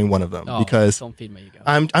are definitely one of them because don't feed my ego.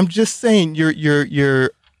 I'm just saying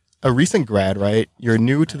you're a recent grad, right? You're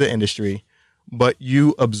new to the industry, but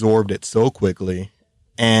you absorbed it so quickly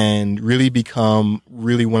and really become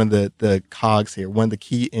really one of the cogs here, one of the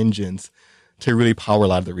key engines to really power a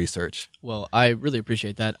lot of the research. Well, I really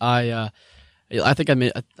appreciate that. I think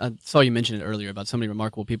I saw you mention it earlier about so many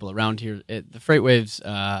remarkable people around here. The FreightWaves,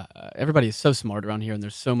 everybody is so smart around here, and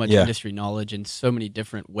there's so much industry knowledge and so many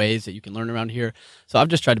different ways that you can learn around here. So I've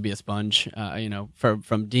just tried to be a sponge.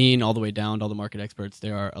 From Dean all the way down to all the market experts,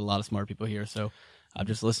 there are a lot of smart people here. So I've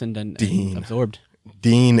just listened and absorbed.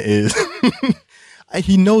 Dean is...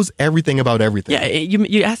 He knows everything about everything. Yeah,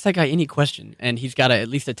 you ask that guy any question, and he's got at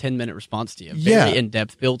least a 10-minute response to you. Very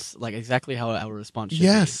in-depth, built like exactly how our response should be.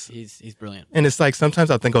 He's brilliant. And it's like sometimes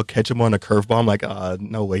I think I'll catch him on a curveball. I'm like,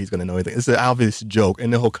 no way he's going to know anything. It's an obvious joke,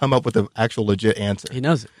 and then he'll come up with an actual legit answer. He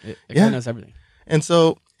knows it. The guy knows everything. And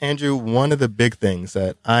so, Andrew, one of the big things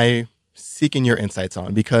that I seeking your insights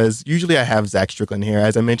on, because usually I have Zach Strickland here.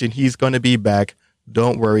 As I mentioned, he's going to be back.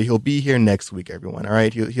 Don't worry. He'll be here next week, everyone. All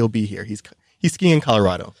right? He'll be here. He's skiing in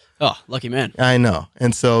Colorado. Oh, lucky man. I know.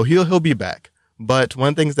 And so he'll be back. But one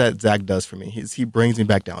of the things that Zach does for me is he brings me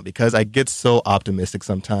back down because I get so optimistic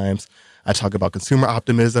sometimes. I talk about consumer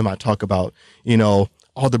optimism. I talk about,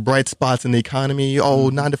 all the bright spots in the economy.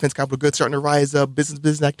 Non-defense capital goods starting to rise up.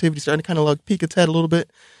 Business activity starting to kind of like peek its head a little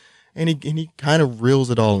bit. And he kind of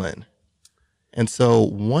reels it all in. And so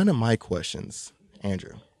one of my questions,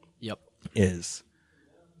 Andrew, is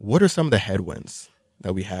what are some of the headwinds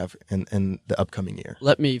that we have in the upcoming year.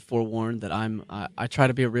 Let me forewarn that I try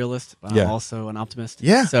to be a realist, but I'm also an optimist.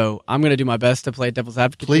 Yeah. So I'm going to do my best to play devil's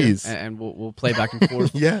advocate. Please. Here, and we'll play back and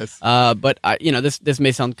forth. Yes. But this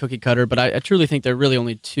may sound cookie cutter, but I truly think there are really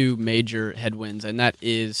only two major headwinds, and that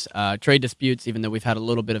is trade disputes, even though we've had a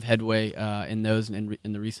little bit of headway in those in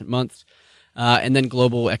the recent months. And then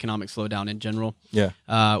global economic slowdown in general. Yeah.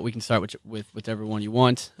 We can start with whichever one you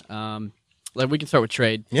want. We can start with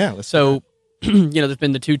trade. Yeah. There's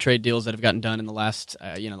been the two trade deals that have gotten done in the last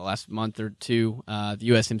month or two. The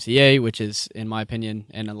USMCA, which is, in my opinion,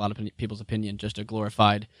 and a lot of people's opinion, just a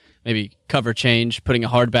glorified maybe cover change, putting a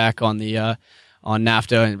hardback on the on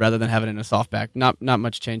NAFTA and rather than having it in a softback. Not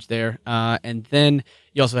much change there. And then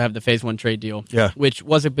you also have the Phase 1 trade deal, which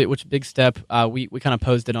was a big step. We kind of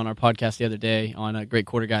posed it on our podcast the other day on a Great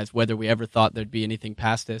Quarter Guys whether we ever thought there'd be anything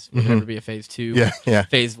past this. Would there ever be a Phase 2,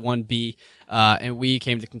 Phase 1B? And we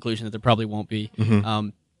came to the conclusion that there probably won't be.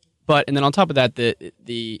 And then on top of that,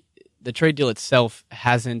 the trade deal itself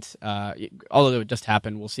hasn't, although it just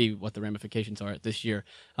happened, we'll see what the ramifications are this year.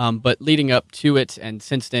 But leading up to it, and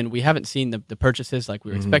since then, we haven't seen the purchases like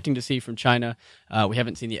we were expecting to see from China. We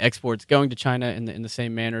haven't seen the exports going to China in the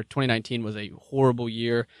same manner. 2019 was a horrible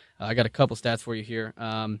year. I got a couple stats for you here.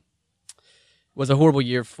 Was a horrible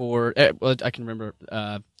year for, I can remember,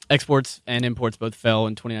 exports and imports both fell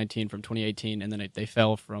in 2019 from 2018, and then they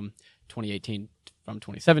fell from 2018 from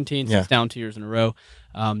 2017. So it's down 2 years in a row.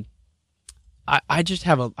 I just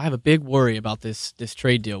have a big worry about this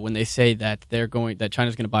trade deal when they say that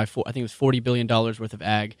China's going to buy I think it was $40 billion worth of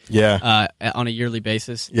ag on a yearly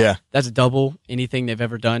basis. Yeah. That's double anything they've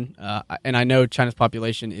ever done. And I know China's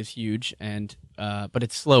population is huge, and but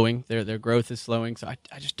it's slowing. Their growth is slowing. So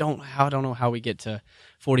I just don't know how we get to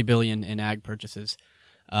 $40 billion in ag purchases.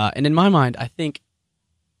 And in my mind, I think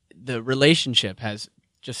the relationship has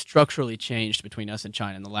just structurally changed between us and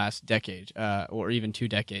China in the last decade, or even 2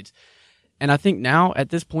 decades. And I think now, at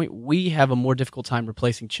this point, we have a more difficult time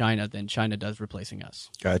replacing China than China does replacing us.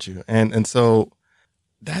 Got you. And so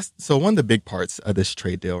one of the big parts of this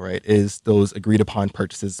trade deal, right, is those agreed upon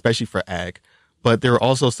purchases, especially for ag. But there are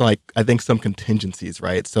also some contingencies,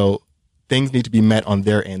 right? So things need to be met on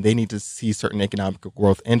their end. They need to see certain economic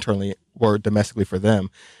growth internally or domestically for them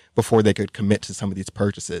before they could commit to some of these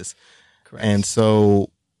purchases. Correct. And so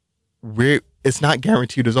it's not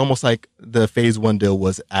guaranteed. It's almost like the Phase 1 deal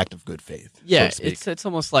was an act of good faith. Yeah, so to speak. It's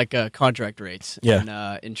almost like contract rates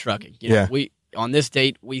in trucking. You know, we on this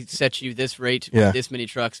date we set you this rate with this many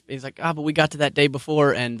trucks. It's like, but we got to that day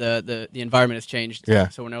before and the environment has changed. Yeah.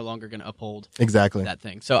 So we're no longer going to uphold exactly that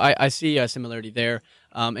thing. So I see a similarity there.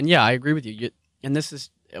 And yeah, I agree with you. And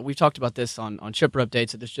we've talked about this on shipper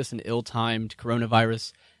updates, that there's just an ill-timed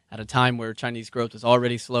coronavirus at a time where Chinese growth is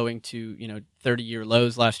already slowing to 30-year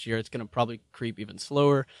lows last year. It's going to probably creep even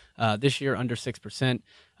slower this year, under 6%.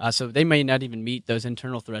 So they may not even meet those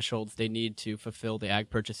internal thresholds they need to fulfill the ag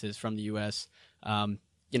purchases from the U.S.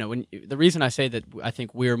 The reason I say that I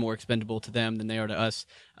think we're more expendable to them than they are to us,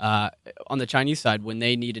 on the Chinese side, when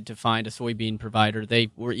they needed to find a soybean provider, they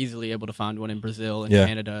were easily able to find one in Brazil and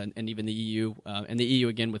Canada and even the EU. And the EU,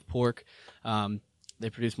 again, with pork, they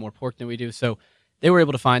produce more pork than we do. So they were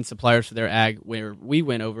able to find suppliers for their ag where we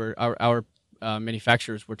went over. Our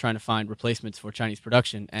manufacturers were trying to find replacements for Chinese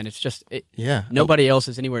production, and it's just nobody else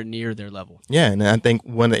is anywhere near their level. Yeah, and I think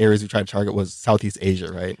one of the areas we tried to target was Southeast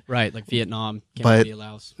Asia, right? Right, like Vietnam, Cambodia,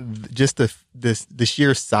 Laos. Just the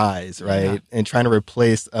sheer size, right, and trying to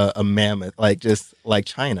replace a mammoth like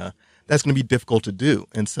China, that's going to be difficult to do.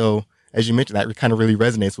 And so, as you mentioned, that kind of really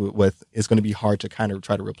resonates with it's going to be hard to kind of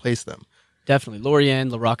try to replace them. Definitely. Lorianne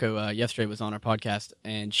LaRocco yesterday was on our podcast,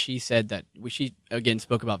 and she said that she again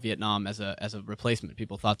spoke about Vietnam as a replacement.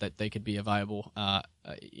 People thought that they could be a viable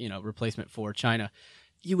replacement for China.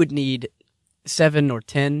 You would need 7 or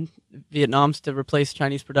 10 Vietnams to replace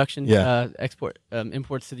Chinese production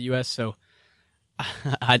imports to the U.S. So,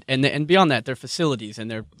 and beyond that, their facilities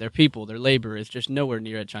and their people, their labor is just nowhere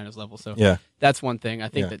near at China's level. So that's one thing. I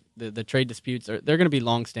think that the trade disputes they're going to be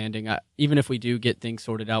long-standing. Even if we do get things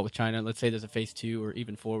sorted out with China, let's say there's a Phase 2 or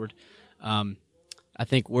even forward, I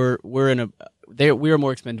think we are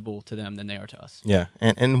more expendable to them than they are to us. Yeah,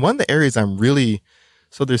 and one of the areas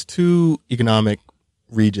so there's 2 economic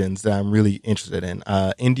regions that I'm really interested in.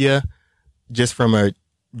 India, just from a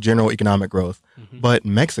general economic growth, but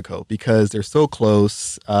Mexico, because they're so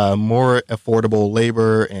close, more affordable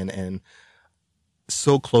labor and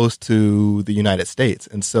so close to the United States.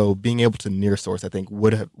 And so being able to near source, I think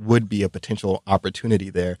would be a potential opportunity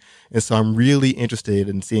there. And so I'm really interested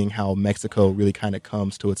in seeing how Mexico really kind of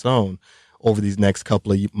comes to its own over these next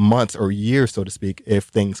couple of months or years, so to speak, if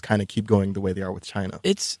things kind of keep going the way they are with China.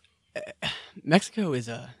 It's Mexico is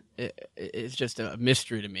just a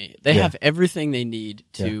mystery to me. They have everything they need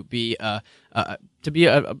to be a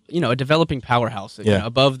developing powerhouse,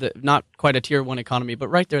 above the, not quite a tier 1 economy, but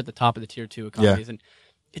right there at the top of the tier 2 economies. And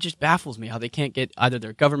it just baffles me how they can't get either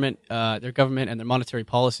their government and their monetary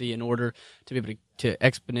policy in order to be able to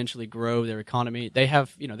exponentially grow their economy. They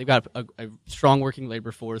have, they've got a strong working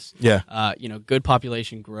labor force. Good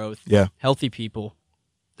population growth. Healthy people.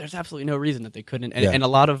 There's absolutely no reason that they couldn't, and a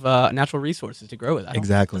lot of natural resources to grow with.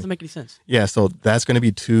 Exactly. Doesn't make any sense. Yeah, so that's going to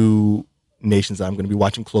be two nations I'm going to be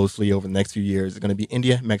watching closely over the next few years. It's going to be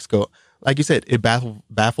India, Mexico. Like you said, it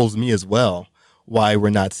baffles me as well why we're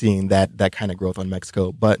not seeing that kind of growth on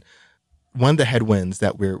Mexico. But one of the headwinds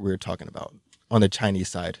that we're talking about on the Chinese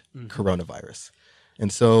side, coronavirus.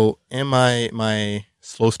 And so in my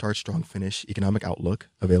slow start, strong finish economic outlook,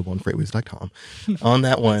 available on freightwaves.com, on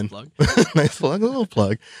that one, nice plug, a little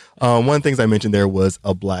plug. One of the things I mentioned there was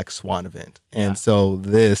a Black Swan event. And so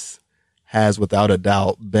this has without a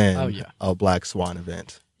doubt been a Black Swan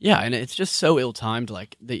event. Yeah, and it's just so ill-timed.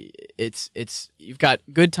 Like you've got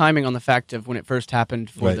good timing on the fact of when it first happened.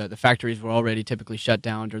 For the factories were already typically shut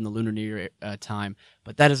down during the Lunar New Year time.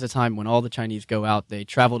 But that is a time when all the Chinese go out. They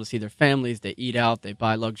travel to see their families. They eat out. They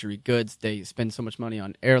buy luxury goods. They spend so much money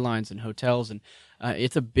on airlines and hotels, and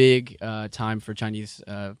it's a big time for Chinese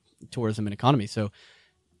tourism and economy. So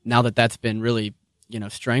now that that's been really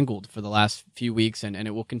strangled for the last few weeks, and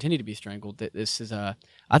it will continue to be strangled. This is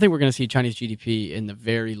I think we're going to see Chinese GDP in the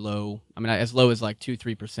very low. I mean, as low as like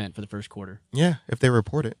 2-3% for the first quarter. Yeah, if they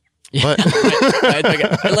report it. But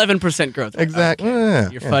 11% growth. Exactly.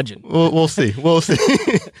 Okay. You're fudging. We'll see. We'll see.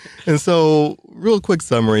 And so, real quick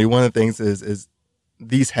summary. One of the things is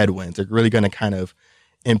these headwinds are really going to kind of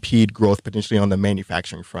impede growth potentially on the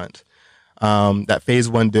manufacturing front. That phase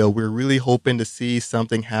 1 deal, we're really hoping to see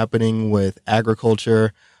something happening with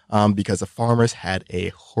agriculture because the farmers had a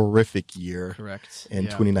horrific year. Correct. In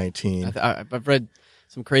 2019. I've read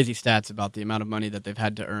some crazy stats about the amount of money that they've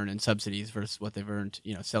had to earn in subsidies versus what they've earned,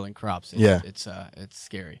 selling crops. It's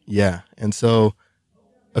scary. Yeah. And so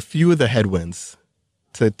a few of the headwinds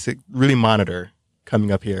to really monitor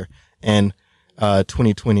coming up here in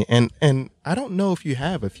 2020. And I don't know if you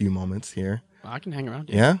have a few moments here. I can hang around.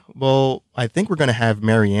 Yeah. Well, I think we're going to have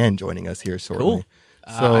Marianne joining us here shortly. Cool.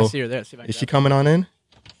 So I see her there. See if I can is she coming on in?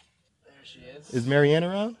 There she is. Is Marianne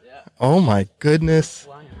around? Yeah. Oh my goodness.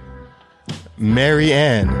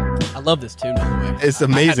 Marianne. I love this tune, by the way. It's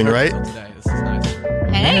amazing, right? Today. This is nice.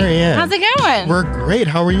 Hey, Marianne. how's it going? We're great.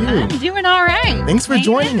 How are you? I'm doing all right. Thanks for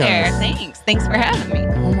joining us. Thanks for having me.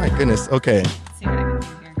 Oh my goodness. Okay. Let's see what I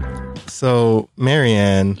can do here. So,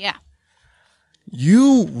 Marianne. Yeah.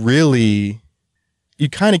 You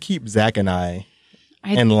kind of keep Zach and I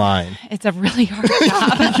in line. It's a really hard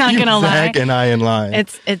job. I'm not gonna lie. Zach and I in line.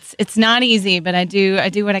 It's not easy, but I do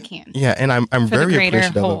what I can. Yeah, and I'm very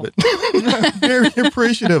appreciative of it. Very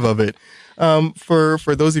appreciative of it.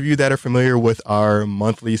 For those of you that are familiar with our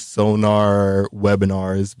monthly Sonar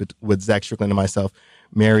webinars with Zach Strickland and myself,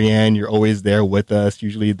 Marianne, you're always there with us.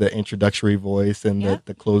 Usually the introductory voice and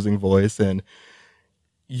the closing voice, and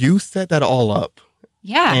you set that all up.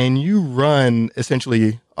 Yeah. And you run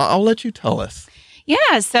essentially. I'll let you tell us.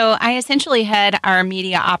 Yeah, so I essentially head our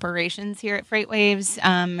media operations here at FreightWaves.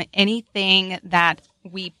 Anything that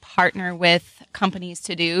we partner with companies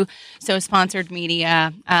to do, so sponsored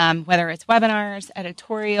media, whether it's webinars,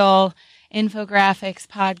 editorial, infographics,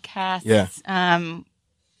 podcasts. Yeah.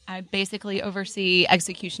 I basically oversee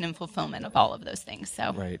execution and fulfillment of all of those things.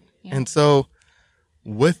 So Right. Yeah. And so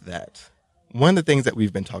with that, one of the things that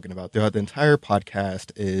we've been talking about throughout the entire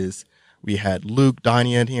podcast is we had Luke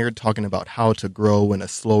Donnie in here talking about how to grow in a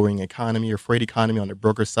slowing economy or freight economy on the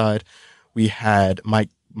broker side. We had Mike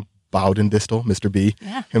Bowden-Distel, Mr. B,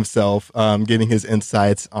 himself, giving his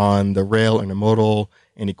insights on the rail, intermodal,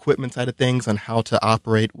 and equipment side of things, on how to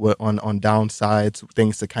operate on downsides,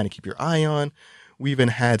 things to kind of keep your eye on. We even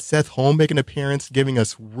had Seth Holm make an appearance, giving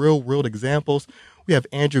us real-world examples. We have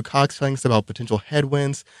Andrew Cox telling us about potential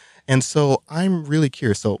headwinds. And so I'm really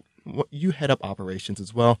curious. So you head up operations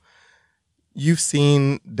as well. You've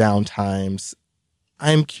seen downtimes.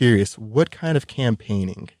 I'm curious, what kind of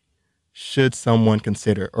campaigning should someone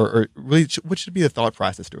consider, or really, what should be the thought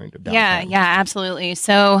process during the downtime? Yeah, absolutely.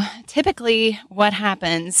 So typically what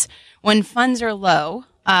happens when funds are low,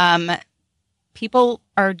 people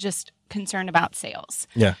are just concerned about sales.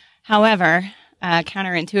 Yeah. However,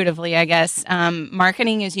 counterintuitively, I guess,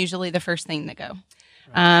 marketing is usually the first thing to go.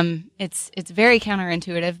 It's very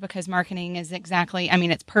counterintuitive because marketing is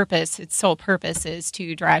its sole purpose is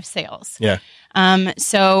to drive sales. Yeah.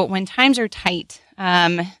 So when times are tight,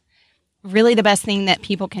 really the best thing that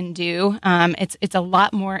people can do, it's a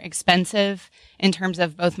lot more expensive in terms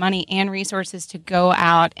of both money and resources to go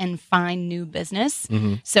out and find new business.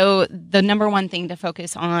 Mm-hmm. So the number one thing to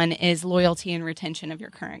focus on is loyalty and retention of your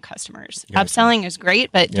current customers. Gotcha. Upselling is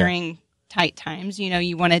great, but Yeah. during tight times,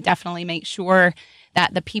 you want to definitely make sure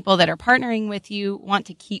that the people that are partnering with you want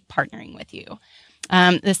to keep partnering with you.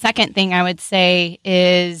 The second thing I would say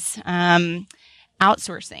is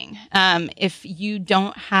outsourcing. If you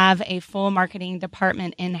don't have a full marketing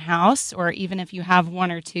department in-house, or even if you have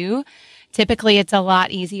one or two, typically it's a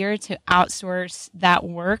lot easier to outsource that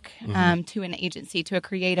work to an agency, to a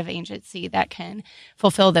creative agency that can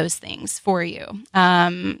fulfill those things for you.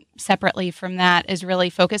 Separately from that is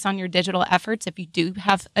really focus on your digital efforts. If you do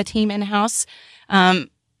have a team in-house,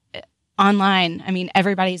 online,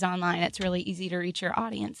 everybody's online. It's really easy to reach your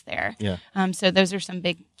audience there. Yeah. So those are some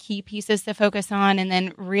big key pieces to focus on. And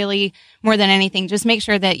then really, more than anything, just make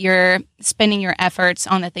sure that you're spending your efforts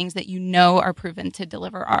on the things that you know are proven to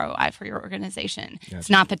deliver ROI for your organization. Gotcha. It's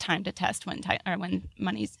not the time to test when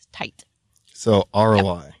money's tight. So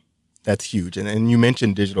ROI, that's huge. And you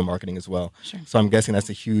mentioned digital marketing as well. Sure. So I'm guessing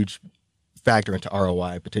that's a huge factor into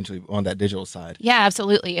ROI potentially on that digital side. Yeah,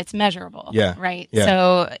 absolutely. It's measurable. Yeah. Right. Yeah.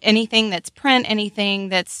 So anything that's print, anything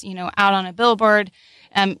that's, out on a billboard,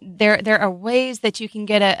 there are ways that you can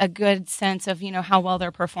get a good sense of, how well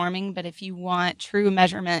they're performing. But if you want true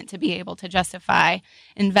measurement to be able to justify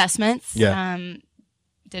investments,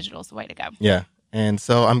 digital's the way to go. Yeah. And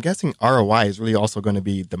so I'm guessing ROI is really also going to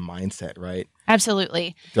be the mindset, right?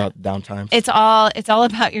 Absolutely. Throughout downtime. It's all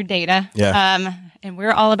about your data. Yeah. And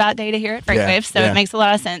we're all about data here at FreightWaves, Yeah, so yeah. it makes a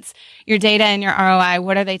lot of sense. Your data and your ROI,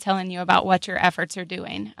 what are they telling you about what your efforts are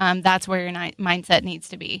doing? That's where your mindset needs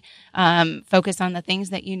to be. Focus on the things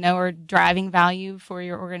that you know are driving value for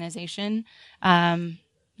your organization.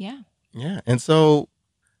 Yeah. And so,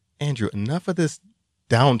 Andrew, enough of this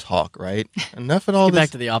down talk, right? Enough of all Get this. back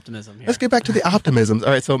to the optimism here. Let's get back to the optimisms. All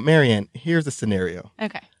right. So, Marianne, here's the scenario.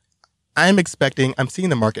 Okay. I'm seeing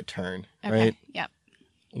the market turn, Okay. right? Yep.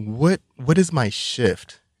 What is my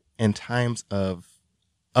shift in times of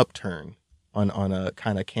upturn on a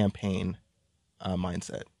kind of campaign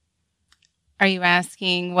mindset? Are you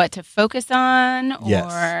asking what to focus on?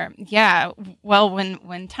 Yes. Yeah. Well,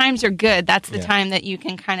 when times are good, that's the Yeah. time that you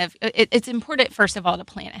can kind of, it's important, first of all, to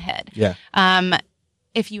plan ahead. Yeah.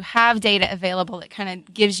 If you have data available that kind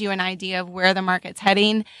of gives you an idea of where the market's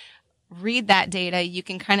heading, read that data. You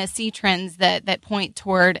can kind of see trends that point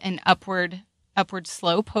toward an upward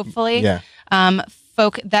slope, hopefully. Yeah.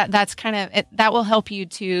 That's kind of it, that will help you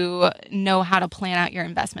to know how to plan out your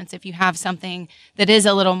investments. If you have something that is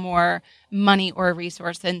a little more money or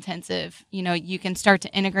resource intensive, you can start to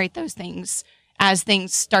integrate those things as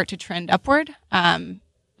things start to trend upward.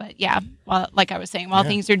 But yeah, like I was saying, while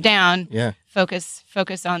things are down, focus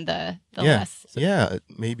on the less.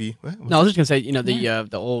 Maybe. No, I was just gonna say,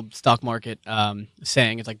 the old stock market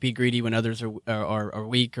saying, it's like be greedy when others are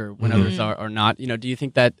weak, or when others are not. Do you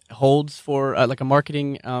think that holds for like a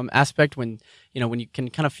marketing aspect when you can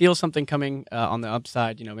kind of feel something coming on the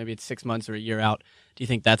upside? Maybe it's 6 months or a year out. Do you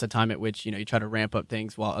think that's a time at which you try to ramp up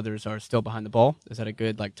things while others are still behind the ball? Is that a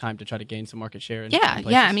good time to try to gain some market share? Yeah.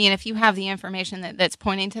 If you have the information that's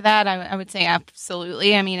pointing to that, I would say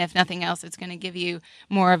absolutely. If nothing else, it's going to give you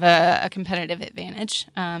more of a competitive advantage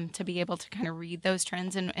to be able to kind of read those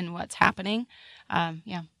trends and what's happening. Yeah,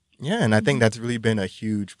 and I think that's really been a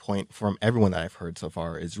huge point from everyone that I've heard so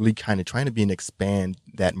far, is really kind of trying to expand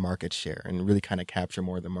that market share and really kind of capture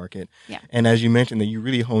more of the market. Yeah. And as you mentioned, that you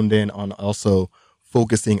really honed in on also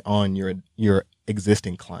focusing on your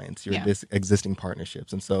existing clients, your existing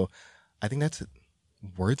partnerships. And so I think that's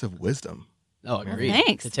words of wisdom. Oh, agreed.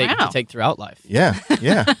 Thanks. To take throughout life. Yeah.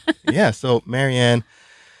 Yeah. So, Marianne,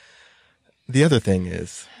 the other thing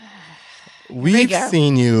is, we've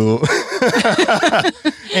seen you.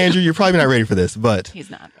 Andrew, you're probably not ready for this, but he's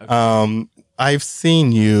not. Okay. I've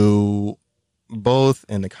seen you both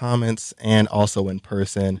in the comments and also in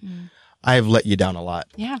person. I've let you down a lot.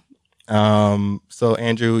 Yeah. So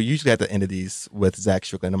Andrew, usually at the end of these with Zach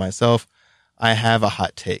Strickland and myself, I have a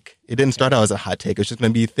hot take. It didn't start out as a hot take. It's just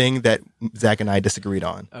going to be a thing that Zach and I disagreed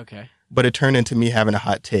on. Okay. But it turned into me having a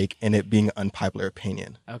hot take and it being unpopular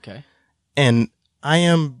opinion. Okay. And I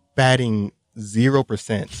am batting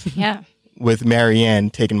 0% Yeah. with Marianne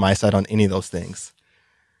taking my side on any of those things.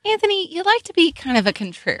 Anthony, you like to be kind of a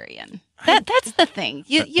contrarian. That's the thing.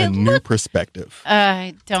 You a new perspective.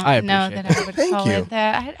 I don't I know appreciate that I would Thank call you. it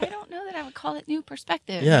that. I don't know that I would call it new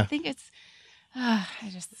perspective. Yeah. I think it's. I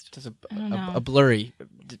just. Just I don't know. a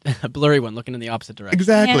blurry one looking in the opposite direction.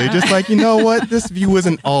 Exactly. Yeah. Just like, you know what? This view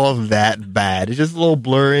isn't all that bad. It's just a little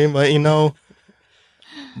blurry, but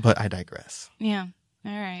But I digress. Yeah.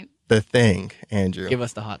 All right. The thing, Andrew, Give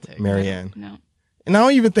us the hot take. Marianne, No, and I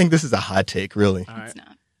don't even think this is a hot take, really. All right. it's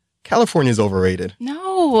not. California is overrated.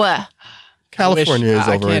 No. California is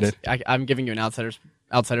overrated. I'm giving you an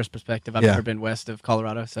outsider's perspective. I've Yeah. never been west of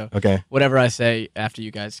Colorado, so Okay. whatever I say after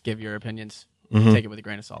you guys give your opinions, Mhm. take it with a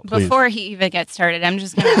grain of salt. Please. Before he even gets started, I'm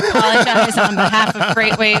just going to apologize on behalf of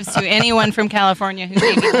Freight Waves to anyone from California who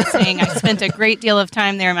may be listening. I spent a great deal of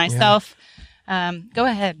time there myself. Go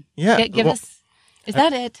ahead. Yeah. Give well, us. Is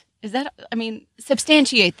that it? Is that? I mean,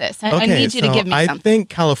 substantiate this. I okay, need you to so give me I something. think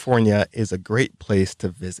California is a great place to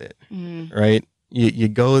visit, Mm. right? You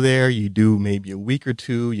go there, you do maybe a week or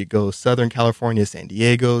two, you go Southern California, San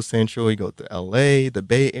Diego, Central, you go to LA, the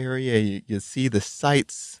Bay Area, you see the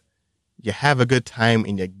sights, you have a good time,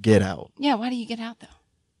 and you get out. Yeah. Why do you get out though?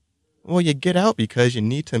 Well, you get out because you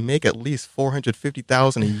need to make at least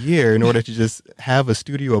 $450,000 a year in order to just have a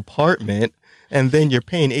studio apartment, and then you're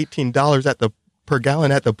paying $18 per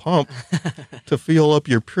gallon at the pump to fuel up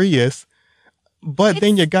your Prius. But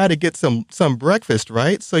then you got to get some breakfast,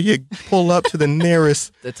 right? So you pull up to the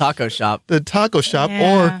nearest The taco shop, the taco shop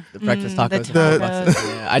Yeah. or the breakfast The tacos. tacos.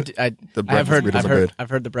 Yeah, the I've breakfast burritos are good. I've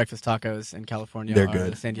heard the breakfast tacos in California. They're are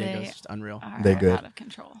good. San Diego's They just unreal. Are They're good. out of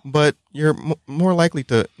control. But you're more likely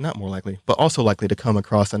to, not more likely, but also likely to come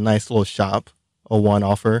across a nice little shop, a one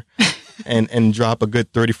offer, and drop a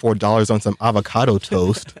good $34 on some avocado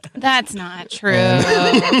toast. That's not true.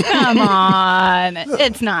 Come on.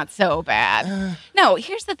 It's not so bad. No,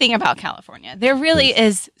 here's the thing about California. There really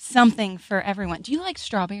is something for everyone. Do you like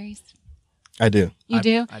strawberries? I do. You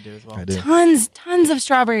do? I do as well. I do. Tons of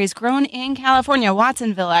strawberries grown in California,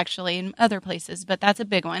 Watsonville actually, and other places, but that's a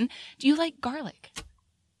big one. Do you like garlic?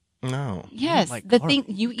 No. Yes. like The garlic.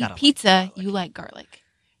 thing you You eat gotta like pizza, garlic. you like garlic.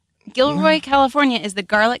 Gilroy, California is the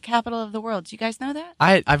garlic capital of the world. Do you guys know that?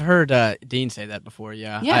 I've heard Dean say that before.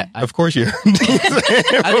 Yeah. Yeah. Of course you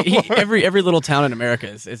I think every little town in America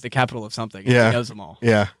is the capital of something. And Yeah. He knows them all.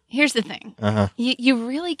 Yeah. Here's the thing. Uh-huh. You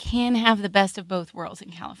really can have the best of both worlds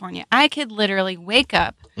in California. I could literally wake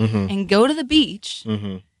up Mm-hmm. and go to the beach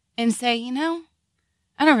Mm-hmm. and say,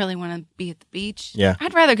 I don't really want to be at the beach. Yeah.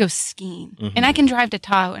 I'd rather go skiing. Mhm. And I can drive to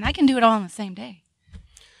Tahoe and I can do it all in the same day.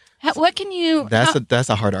 What can you... That's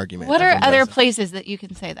a hard argument. what I are think other that's- places that you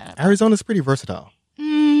can say that about? Arizona's pretty versatile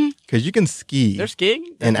because you can ski They're skiing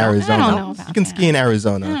in They're- Arizona. I don't know about You can that. ski in I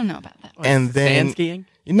Arizona, don't know about that. What, and then sand skiing.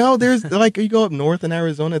 there's like you go up north in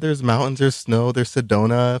Arizona. There's mountains, there's snow, there's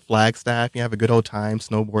Sedona, Flagstaff. You have a good old time,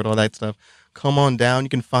 snowboard, all that stuff. Come on down. You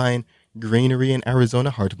can find greenery in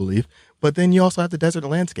Arizona. Hard to believe, but then you also have the desert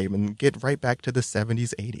landscape and get right back to the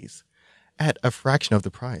 70s, 80s at a fraction of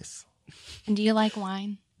the price. And do you like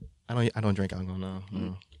wine? I don't drink alcohol.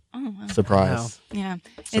 No. Oh, well. Surprise. Yeah.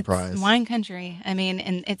 Surprise. It's wine country. I mean,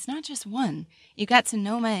 and it's not just one. You got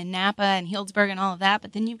Sonoma and Napa and Healdsburg and all of that,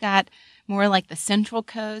 but then you've got more like the Central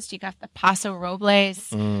Coast. You got the Paso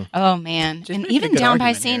Robles. Mm. Oh, man. Just And making a even good down by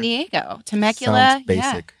argument San here. Diego. Temecula. Sounds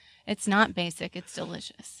Yeah. basic. It's not basic. It's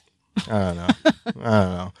delicious. I don't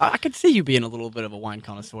know. I could see you being a little bit of a wine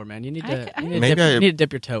connoisseur, man. You need Maybe to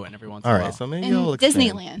dip your toe in every once in All a right, while. so maybe And I'll expand.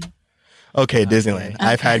 Disneyland. Okay, Disneyland.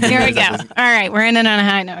 I've had good Here we memories go. at All Disney. right. We're ending on a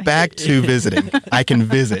high note. Back to visiting. I can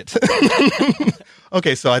visit.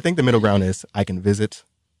 Okay, so I think the middle ground is I can visit,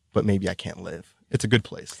 but maybe I can't live. It's a good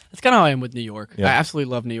place. That's kind of how I am with New York. Yeah. I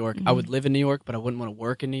absolutely love New York. I would live in New York, but I wouldn't want to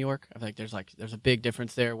work in New York. I think there's a big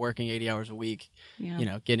difference there. Working 80 hours a week,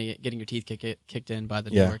 Yeah. getting your teeth kicked in by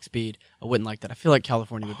the Yeah. New York speed. I wouldn't like that. I feel like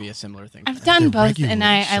California would be a similar thing. I've done The both, and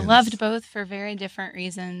I regulations. loved both for very different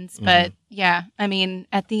reasons. But yeah, I mean,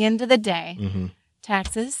 at the end of the day, Mm-hmm.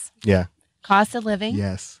 taxes, Yeah. cost of living,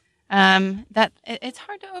 Yes. it's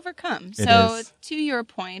hard to overcome. It So is. to your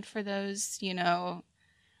point, for those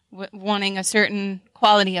wanting a certain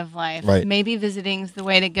quality of life, Right. maybe visiting's the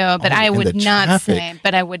way to go. But Oh, I and would the not traffic. say.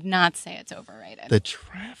 But I would not say it's overrated. The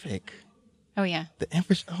traffic, oh yeah, the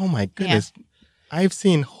infrastructure. Oh my goodness. I've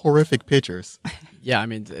seen horrific pictures. Yeah, I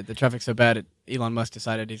mean the traffic's so bad. Elon Musk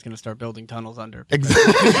decided he's going to start building tunnels under.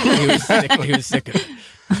 Exactly. He was sick of it.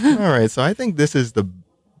 All right, so I think this is the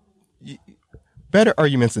better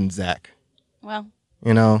arguments than Zach. well,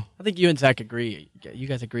 I think you and Zach agree. You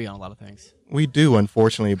guys agree on a lot of things. We do,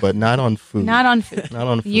 unfortunately, but not on food. not on food. Not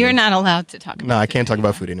on food. You're not allowed to talk about No, I food can't talk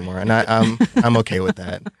about food anymore, and I'm okay with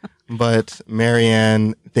that. But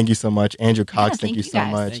Marianne, thank you so much. Andrew Cox, thank thank you you so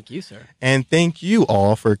guys. much. Thank you, sir. And thank you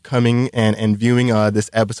all for coming and viewing this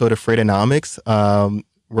episode of Freightonomics.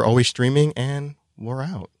 We're always streaming, and we're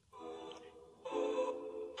out.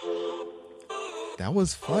 That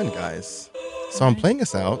was fun, guys. So I'm playing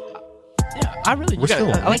us out. Yeah, I really. We're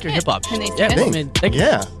still- I like your hip hop. Can they Yeah, see I us? mean, thank you.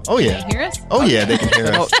 Yeah. Oh, Can yeah. they hear us? Oh, yeah, they can hear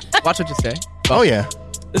Well, us. watch what you say. Oh, yeah.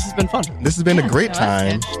 This has been fun. This has been a great so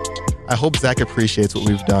time. that's I hope Zach appreciates what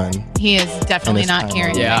we've done. He is definitely And not it's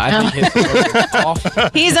hearing time. it. Yeah, I think it's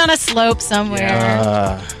off. He's on a slope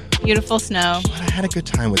somewhere. Beautiful snow. But I had a good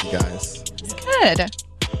time with you guys. It's good.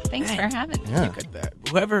 Thanks for having me. Yeah.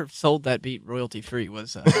 Whoever sold that beat royalty free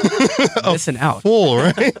was missing out. Full,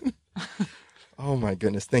 right? Oh, my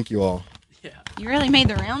goodness. Thank you all. You really made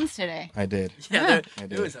the rounds today. I did. Yeah, I it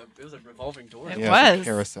did. was a revolving door. It Yeah, it's a was.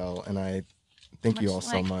 carousel, and I thank you all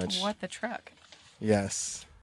so like much. What the truck? Yes.